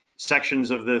right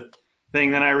sections of the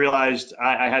thing. Then I realized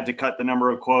I had to cut the number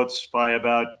of quotes by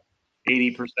about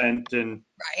 80%, and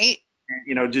Right.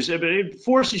 just it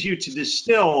forces you to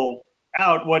distill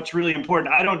out what's really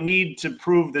important. I don't need to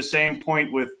prove the same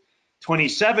point with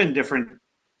 27 different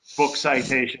book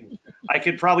citations. I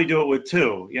could probably do it with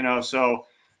two,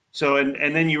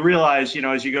 and then you realize,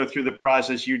 as you go through the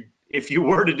process, if you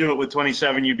were to do it with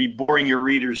 27, you'd be boring your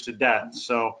readers to death.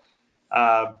 So,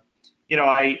 uh,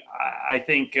 I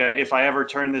think if I ever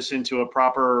turn this into a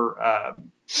proper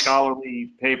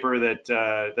scholarly paper that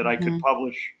I could Hmm.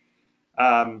 publish,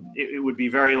 it would be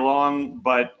very long,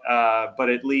 but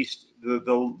at least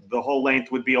the whole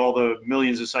length would be all the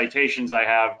millions of citations I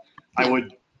have. I Yeah.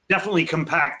 would definitely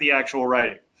compact the actual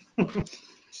writing.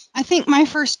 I think my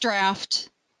first draft,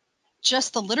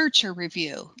 just the literature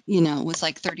review, was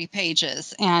like 30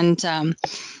 pages, and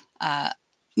uh,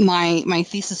 my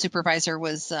thesis supervisor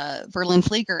was Verlyn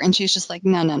Flieger, and she's just like,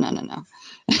 no, no, no, no, no.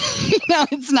 No,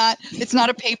 it's not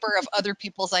a paper of other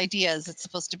people's ideas. It's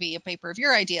supposed to be a paper of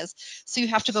your ideas. So you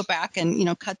have to go back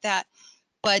and cut that.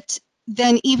 But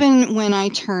then even when I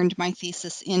turned my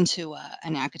thesis into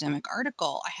an academic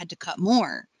article, I had to cut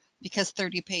more because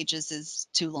 30 pages is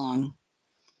too long,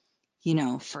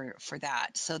 for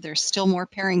that. So there's still more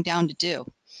paring down to do.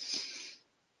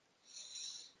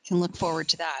 Can look forward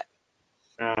to that.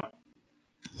 Uh,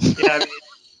 yeah, I mean,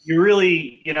 you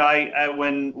really,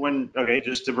 okay,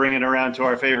 just to bring it around to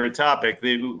our favorite topic,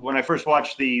 when I first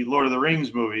watched the Lord of the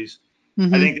Rings movies, I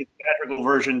Hmm. think the theatrical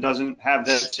version doesn't have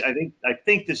that. I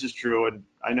think this is true, and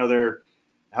I know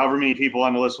however many people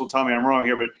on the list will tell me I'm wrong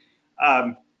here, but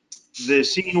the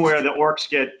scene where the orcs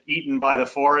get eaten by the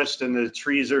forest and the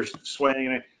trees are swaying,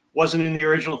 and it wasn't in the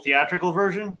original theatrical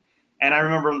version. And I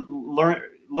remember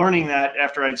learning that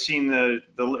after I'd seen the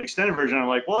extended version. I'm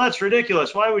like, well, that's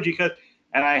ridiculous. Why would you cut?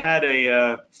 And I had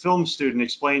a film student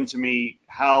explain to me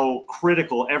how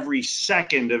critical every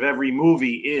second of every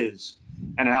movie is,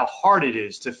 and how hard it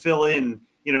is to fill in,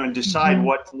 and decide Hmm.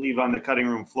 what to leave on the cutting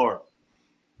room floor.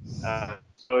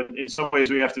 So in some ways,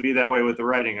 we have to be that way with the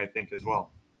writing, I think, as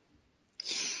well.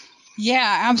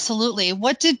 Yeah, absolutely.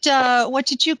 What did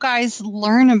you guys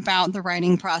learn about the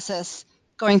writing process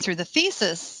going through the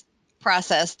thesis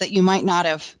process that you might not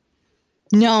have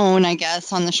known, I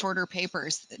guess, on the shorter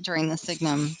papers during the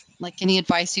Signum? Like any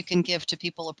advice you can give to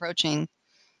people approaching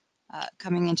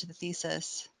coming into the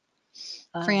thesis?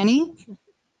 Um, Franny?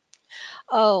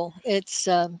 it's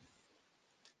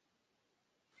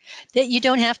that you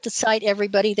don't have to cite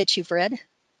everybody that you've read.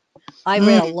 I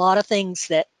read Mm, a lot of things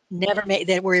that never made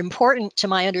that were important to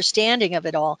my understanding of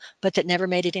it all, but that never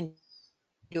made it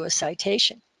into a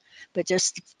citation. But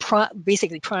just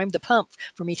basically primed the pump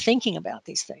for me thinking about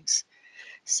these things.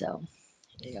 So,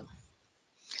 yeah.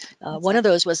 that's One of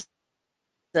those was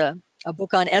a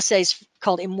book on essays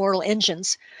called Immortal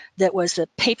Engines, that was the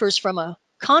papers from a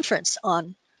conference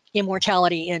on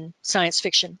immortality in science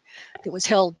fiction that was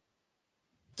held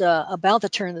about the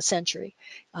turn of the century.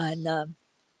 And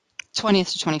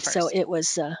 20th to so 21st. it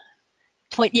was,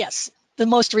 yes, the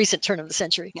most recent turn of the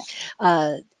century. Yeah.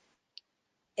 Uh,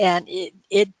 and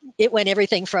it went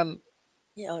everything from,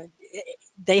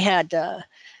 they had,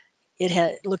 it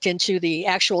had looked into the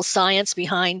actual science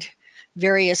behind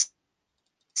various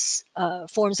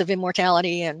forms of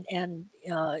immortality, and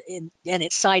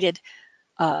it cited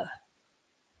uh,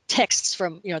 texts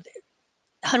from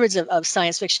hundreds of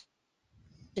science fiction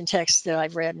texts that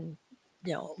I've read, and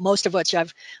most of which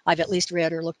I've at least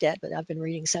read or looked at, but I've been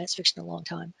reading science fiction a long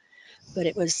time. But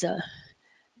it was a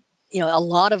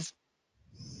lot of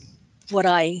what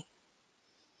I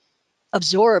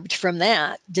absorbed from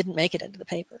that didn't make it into the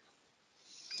paper.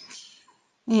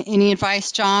 Any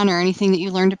advice, John, or anything that you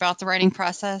learned about the writing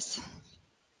process?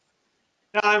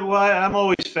 I'm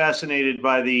always fascinated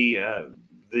by the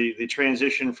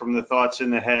transition from the thoughts in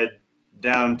the head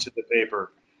down to the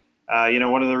paper.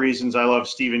 One of the reasons I love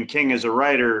Stephen King as a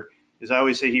writer is I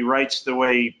always say he writes the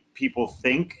way people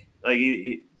think. Like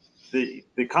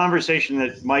the conversation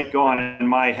that might go on in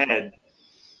my head,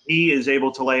 he is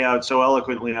able to lay out so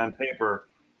eloquently on paper.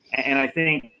 And I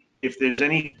think if there's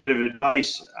any bit of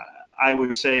advice, I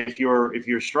would say if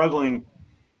you're struggling,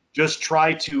 just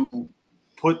try to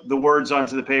put the words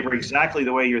onto the paper exactly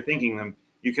the way you're thinking them.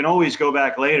 You can always go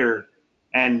back later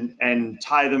and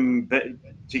tie them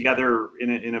together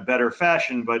in a better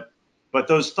fashion, but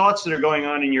those thoughts that are going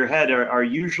on in your head are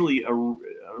usually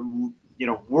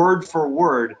word for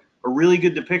word a really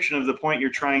good depiction of the point you're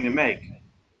trying to make.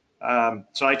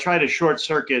 So I try to short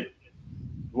circuit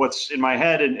what's in my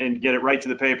head and get it right to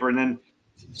the paper, and then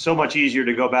so much easier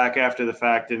to go back after the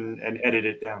fact and edit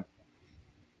it down.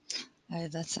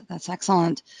 That's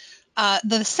excellent.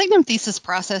 The Signum thesis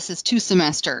process is 2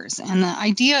 semesters, and the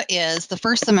idea is the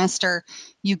first semester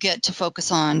you get to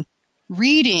focus on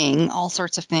reading all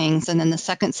sorts of things, and then the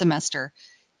second semester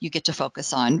you get to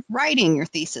focus on writing your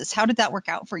thesis. How did that work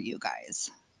out for you guys?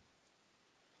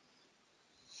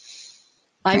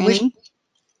 I wish Franny?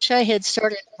 I had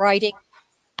started writing.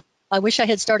 I wish I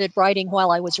had started writing while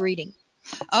I was reading.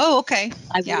 Oh, okay.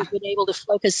 I would Yeah. have been able to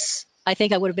focus. I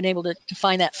think I would have been able to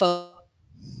find that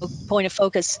point of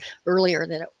focus earlier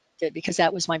than it did, because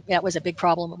that was a big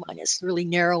problem of mine, is really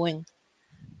narrowing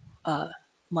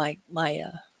my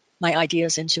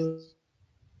ideas into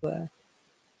a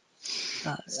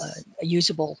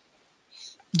usable,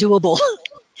 doable.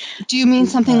 Do you mean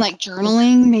something like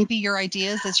journaling, maybe your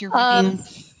ideas as you're reading?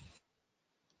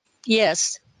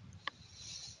 Yes.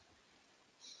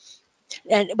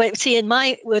 But see,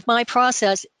 with my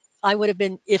process, I would have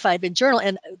been, if I'd been journaling,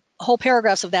 and whole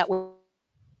paragraphs of that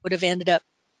would have ended up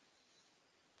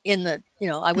in the,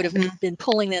 I would have been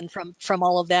pulling in from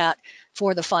all of that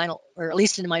for the final, or at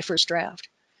least in my first draft.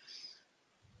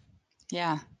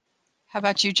 Yeah. How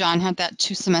about you, John? How'd that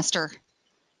 2-semester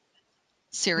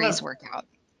series work out?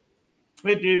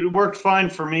 It worked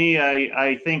fine for me.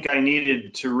 I think I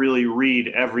needed to really read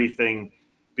everything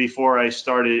before I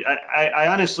started. I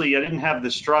honestly, I didn't have the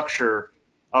structure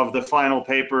of the final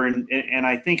paper, and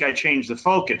I think I changed the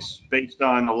focus based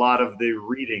on a lot of the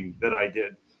reading that I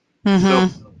did. So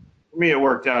for me, it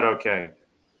worked out okay.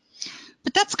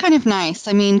 But that's kind of nice.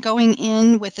 I mean, going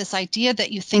in with this idea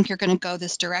that you think you're going to go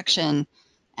this direction,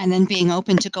 and then being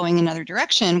open to going another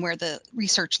direction where the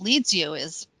research leads you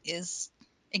is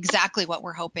exactly what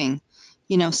we're hoping,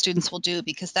 students will do,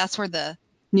 because that's where the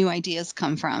new ideas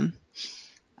come from.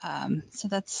 So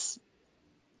that's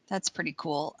pretty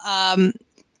cool.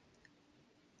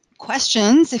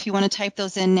 Questions, if you want to type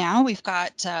those in now. We've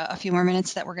got a few more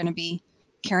minutes that we're going to be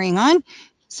carrying on,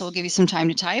 so we'll give you some time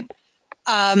to type.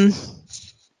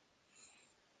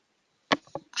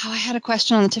 I had a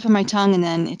question on the tip of my tongue, and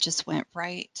then it just went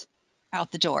right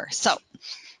out the door. So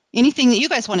anything that you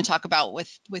guys want to talk about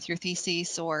with your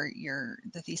thesis or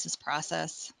the thesis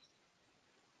process?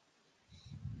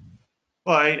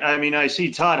 Well, I mean, I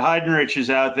see Todd Heidenreich is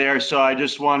out there, so I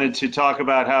just wanted to talk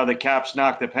about how the Caps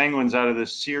knocked the Penguins out of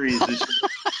this series.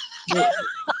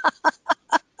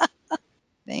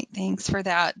 Thanks for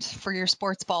that, for your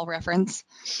sports ball reference.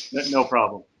 No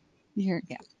problem.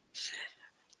 Yeah.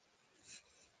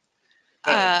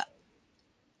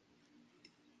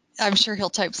 I'm sure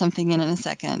he'll type something in a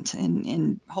second,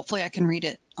 and hopefully I can read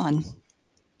it on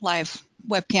live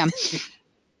webcam.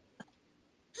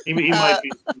 He might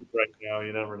be right now.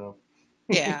 You never know.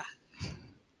 Yeah.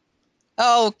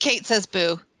 Oh, Kate says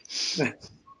boo.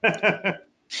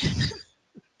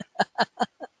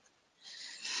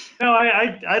 No,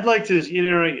 I'd like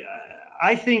to,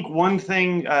 I think one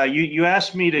thing, you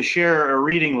asked me to share a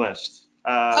reading list.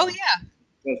 Oh,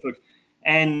 yeah.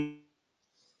 And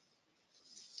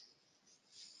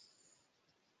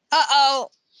Uh-oh,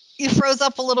 you froze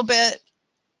up a little bit.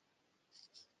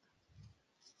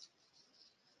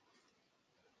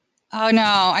 Oh, no,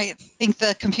 I think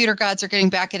the computer gods are getting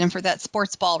back at him for that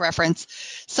sports ball reference.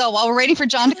 So while we're waiting for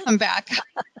John to come back,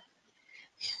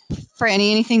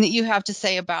 Franny, anything that you have to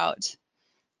say about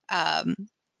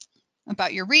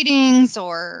your readings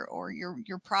or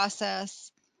your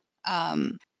process?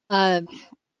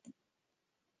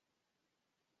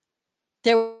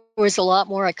 There was a lot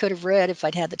more I could have read if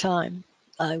I'd had the time.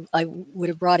 I would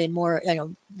have brought in more,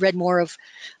 read more of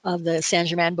the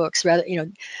Saint-Germain books, rather,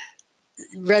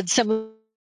 read some of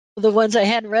the ones I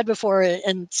hadn't read before,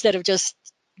 instead of just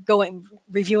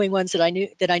reviewing ones that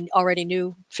I already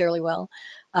knew fairly well.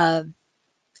 I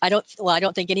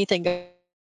don't think anything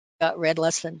got read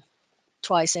less than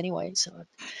twice anyway. So,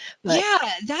 but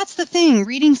Yeah, that's the thing.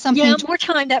 Reading something. yeah, more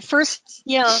time. That first,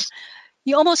 yeah,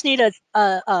 you almost need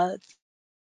a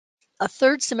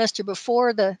third semester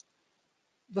before the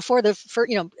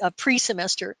a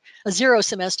pre-semester, a zero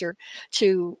semester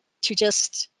to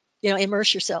just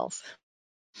immerse yourself.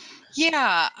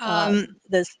 Yeah.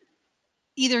 This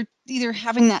Either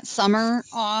having that summer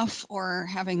off or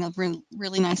having a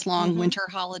really nice long Mhm. winter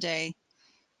holiday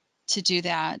to do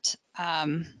that.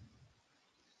 I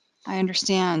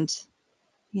understand.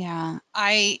 Yeah,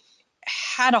 I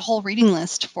had a whole reading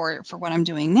list for what I'm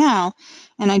doing now,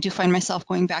 and I do find myself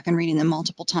going back and reading them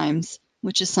multiple times,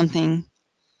 which is something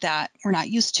that we're not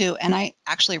used to, and I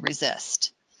actually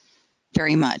resist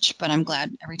very much, but I'm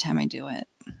glad every time I do it.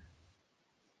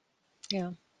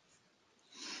 Yeah.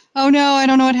 Oh no, I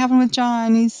don't know what happened with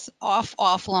John. He's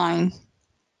offline.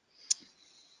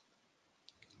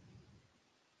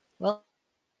 Well,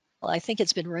 I think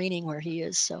it's been raining where he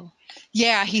is, so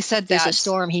Yeah, he said if there's a that.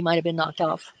 storm, he might have been knocked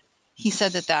off. He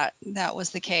said that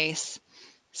was the case.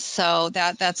 So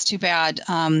that's too bad.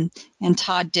 And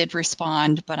Todd did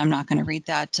respond, but I'm not going to read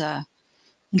that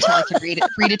until I can read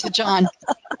it to John.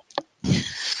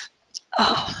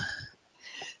 Oh,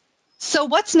 So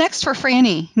what's next for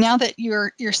Franny now that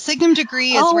your Signum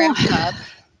degree is wrapped up?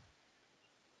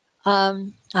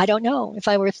 I don't know. If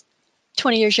I were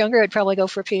 20 years younger, I'd probably go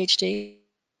for a PhD,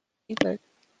 but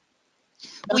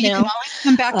Well, not you can now. always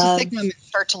come back to Signum and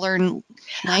start to learn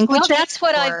languages. Well, that's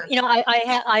what or...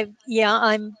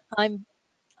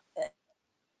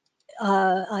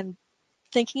 I'm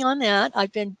thinking on that.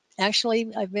 I've been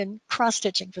cross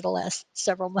stitching for the last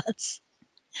several months,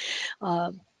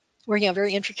 working on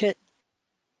very intricate,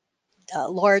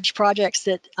 large projects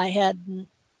that I hadn't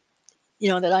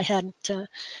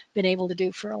been able to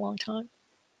do for a long time.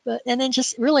 And then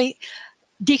just really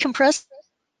decompressing.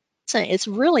 It's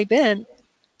really been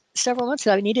several months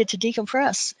that I needed to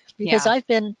decompress because Yeah. I've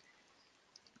been,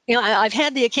 I've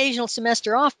had the occasional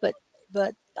semester off, but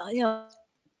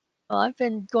I've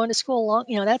been going to school long.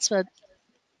 That's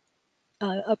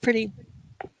a pretty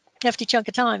hefty chunk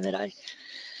of time that I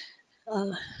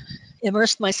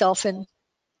immersed myself in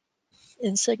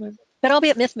Sigmund. But I'll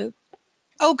be at MythMoot.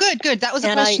 Oh, good. That was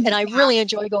a question. I really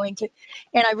enjoy going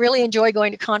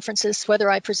to conferences, whether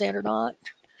I present or not.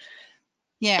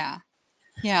 Yeah.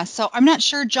 So I'm not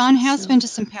sure. John has been to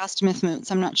some past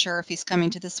MythMoots. I'm not sure if he's coming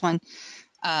to this one.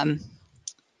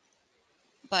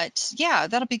 But yeah,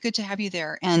 that'll be good to have you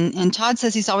there. And Todd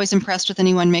says he's always impressed with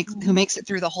anyone who makes it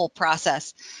through the whole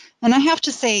process. And I have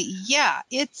to say, yeah,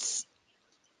 it's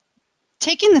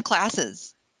taking the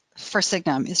classes for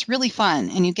Signum is really fun,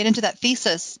 and you get into that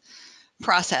thesis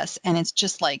process, and it's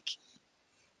just like,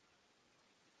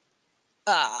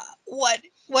 what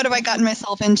have I gotten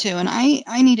myself into? And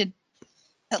I needed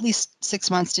at least 6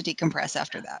 months to decompress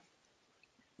after that.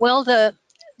 Well, the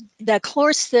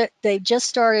course that they just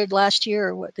started last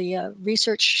year, the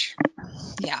research,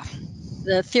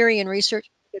 the theory and research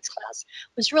class,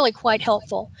 was really quite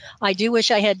helpful. I do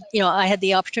wish I had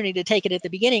the opportunity to take it at the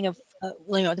beginning of,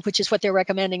 which is what they're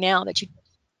recommending now, that you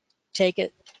take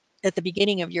it at the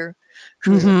beginning of your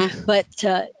career. Mm-hmm. But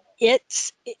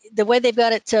it's the way they've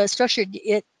got it structured.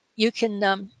 You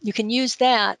can use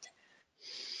that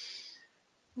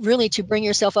really to bring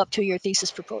yourself up to your thesis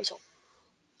proposal,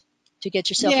 to get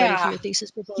yourself ready for your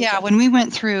thesis proposal. Yeah, when we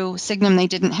went through Signum, they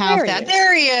didn't have that.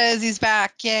 There he is. He's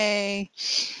back. Yay.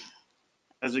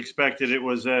 As expected, it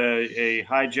was a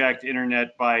hijacked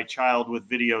internet by child with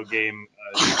video game.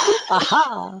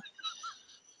 Aha.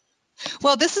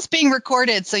 Well, this is being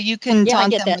recorded, so you can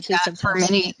taunt them with that for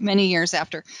sometimes. many years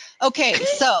after. Okay,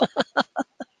 so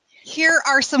here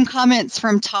are some comments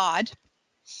from Todd.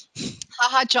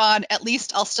 Haha, John, at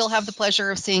least I'll still have the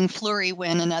pleasure of seeing Fleury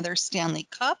win another Stanley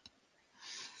Cup.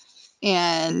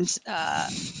 And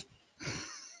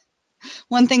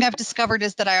one thing I've discovered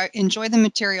is that I enjoy the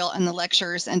material and the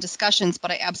lectures and discussions,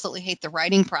 but I absolutely hate the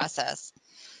writing process,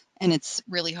 and it's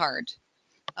really hard.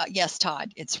 Yes,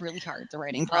 Todd, it's really hard, the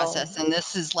writing process, and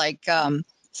this is like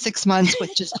 6 months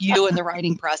with just you and the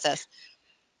writing process.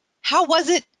 How was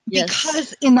it? Yes.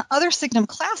 Because in the other Signum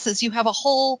classes, you have a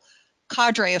whole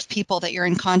cadre of people that you're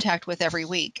in contact with every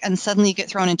week, and suddenly you get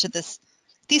thrown into this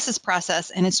thesis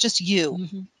process, and it's just you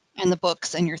and the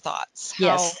books and your thoughts.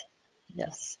 Yes.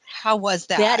 How was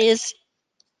that?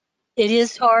 It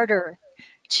is harder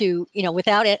to,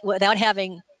 without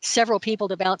having several people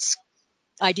to bounce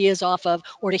ideas off of,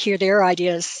 or to hear their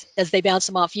ideas as they bounce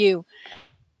them off you.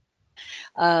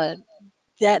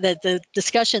 The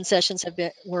discussion sessions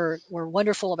were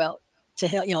wonderful about to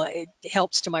help, it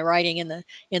helps to my writing in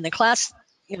the class,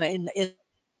 in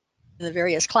the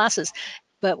various classes.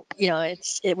 But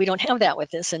we don't have that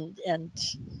with this, and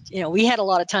we had a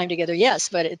lot of time together, yes,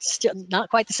 but it's still not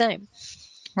quite the same.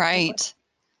 Right.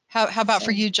 How about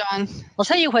for you, John? I'll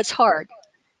tell you what's hard.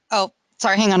 Oh,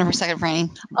 sorry, hang on for a second, Franny.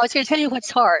 I was going to tell you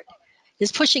what's hard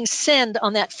is pushing send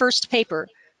on that first paper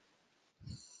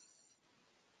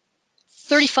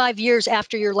 35 years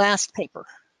after your last paper.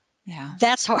 Yeah.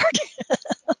 That's hard.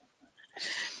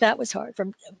 That was hard.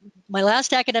 From my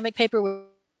last academic paper was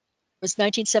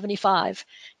 1975,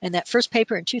 and that first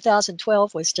paper in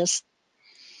 2012 was just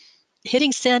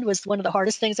hitting send was one of the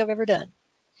hardest things I've ever done.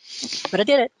 But I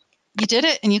did it. You did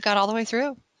it, and you got all the way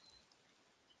through.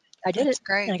 I did That's it.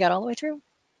 great. And I got all the way through.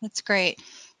 That's great.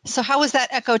 So how was that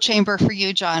echo chamber for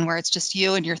you, John, where it's just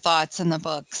you and your thoughts in the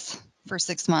books for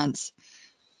 6 months?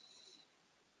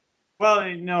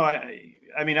 Well, no,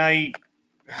 I mean,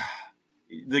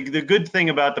 the good thing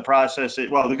about the process,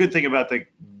 the good thing about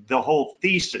the whole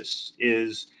thesis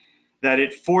is that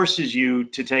it forces you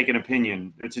to take an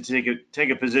opinion, to take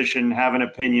a position, have an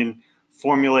opinion,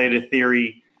 formulate a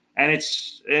theory, and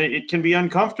it can be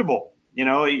uncomfortable.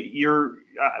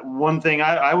 One thing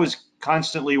I was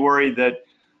constantly worried that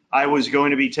I was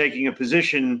going to be taking a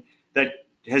position that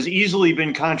has easily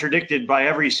been contradicted by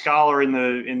every scholar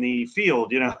in the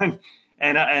field, and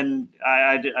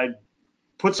I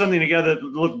put something together that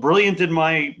looked brilliant in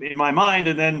my mind,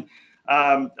 and then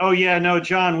oh yeah, no,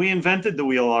 John, we invented the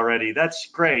wheel already. That's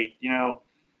great,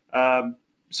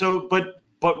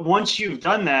 but once you've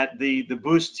done that, the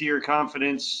boost to your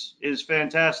confidence is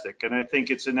fantastic, and I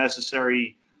think it's a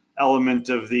necessary element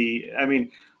of the. I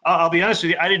mean, I'll be honest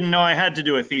with you, I didn't know I had to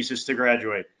do a thesis to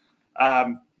graduate,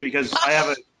 because I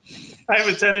have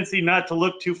a tendency not to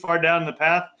look too far down the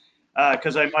path,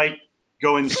 because I might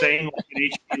go insane like an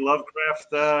H.P.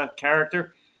 Lovecraft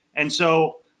character. And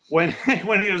so when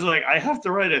he was like, I have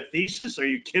to write a thesis, are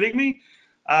you kidding me?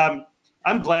 I'm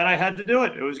glad I had to do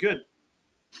it. It was good.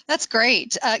 That's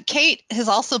great. Kate has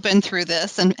also been through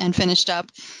this and finished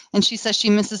up, and she says she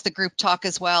misses the group talk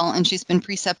as well, and she's been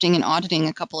precepting and auditing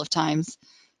a couple of times,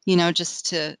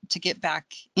 just to get back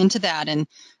into that.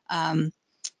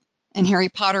 And Harry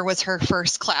Potter was her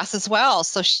first class as well.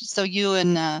 So you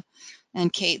and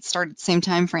Kate started at the same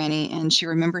time, Franny, and she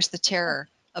remembers the terror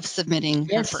of submitting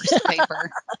her Yes. first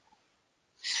paper.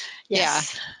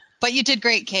 Yes. Yeah, but you did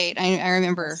great, Kate. I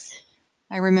remember. Yes.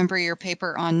 I remember your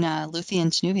paper on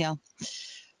Luthien Tenuvio.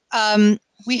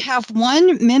 We have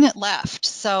 1 minute left,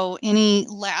 so any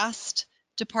last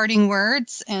departing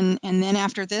words, and then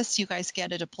after this, you guys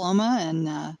get a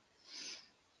diploma,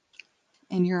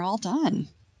 and you're all done.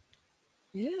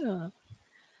 Yeah.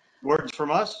 Words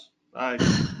from us.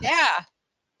 Yeah.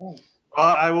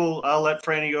 I'll let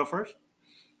Franny go first.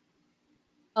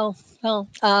 Oh, well,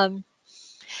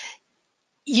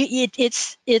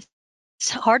 it's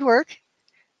hard work.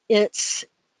 It's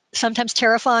sometimes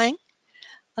terrifying,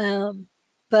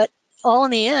 but all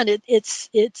in the end, it's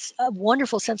a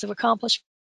wonderful sense of accomplishment.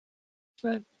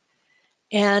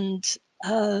 And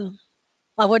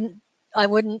I wouldn't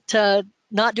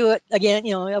not do it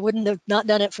again. I wouldn't have not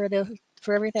done it for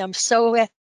everything. I'm so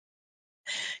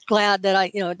glad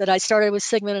that I started with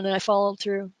Sigmund and then I followed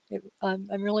through. I'm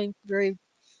really very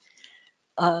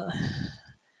I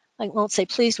won't say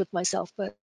pleased with myself,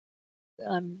 but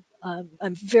I'm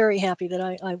very happy that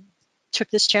I took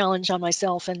this challenge on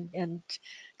myself and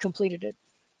completed it.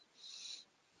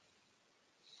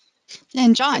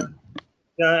 And John.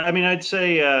 I mean, I'd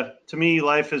say to me,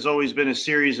 life has always been a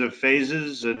series of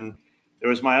phases, and there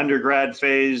was my undergrad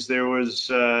phase, there was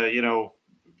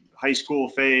high school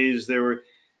phase,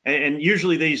 and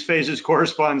usually these phases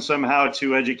correspond somehow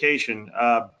to education.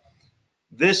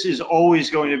 This is always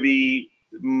going to be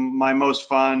my most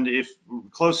fond, if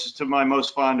closest to my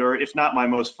most fond, or if not my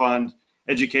most fond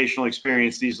educational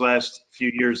experience these last few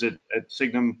years at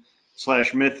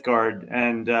Signum/Mythgard.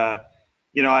 And I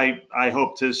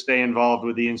hope to stay involved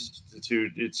with the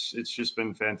Institute. It's just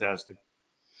been fantastic.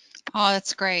 Oh,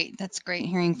 that's great. That's great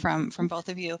hearing from both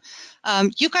of you.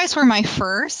 You guys were my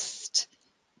first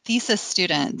thesis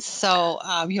students, so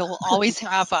you'll always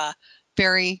have a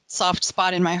very soft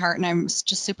spot in my heart, and I'm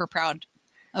just super proud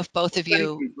of both of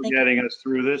you. Thank you for getting us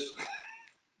through this.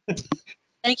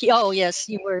 Thank you. Oh, yes,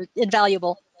 you were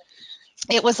invaluable.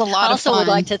 It was a lot of fun. I'd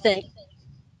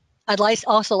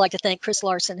also like to thank Chris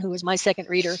Larson, who was my second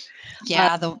reader.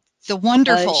 Yeah, the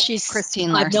wonderful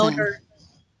Christine Larson. I've known her,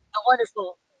 a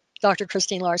wonderful Dr.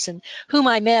 Christine Larson, whom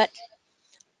I met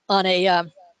on a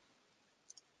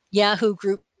Yahoo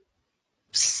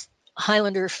Groups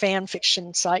Highlander fan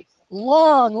fiction site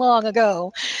long, long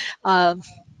ago.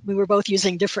 We were both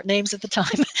using different names at the time,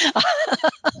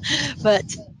 but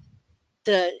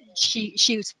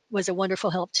she was a wonderful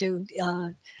help too.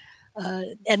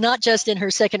 And not just in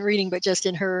her second reading, but just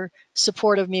in her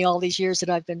support of me all these years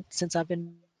since I've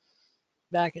been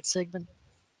back at Sigmund.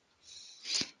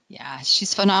 Yeah,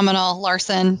 she's phenomenal.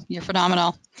 Larson, you're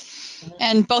phenomenal.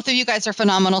 And both of you guys are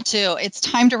phenomenal too. It's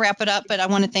time to wrap it up, but I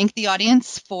want to thank the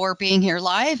audience for being here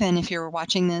live. And if you're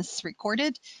watching this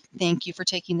recorded, thank you for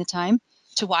taking the time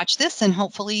to watch this. And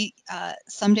hopefully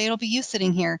someday it'll be you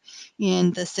sitting here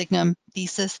in the Signum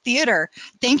Thesis Theater.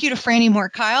 Thank you to Franny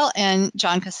Moore-Kyle and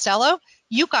John Costello.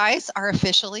 You guys are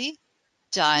officially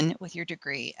done with your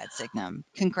degree at Signum.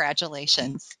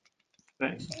 Congratulations.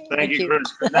 Thank you,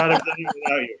 Chris. Could not have done it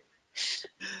without you.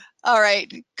 All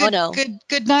right. Good, no.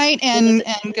 good night and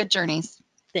good journeys.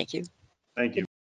 Thank you. Thank you.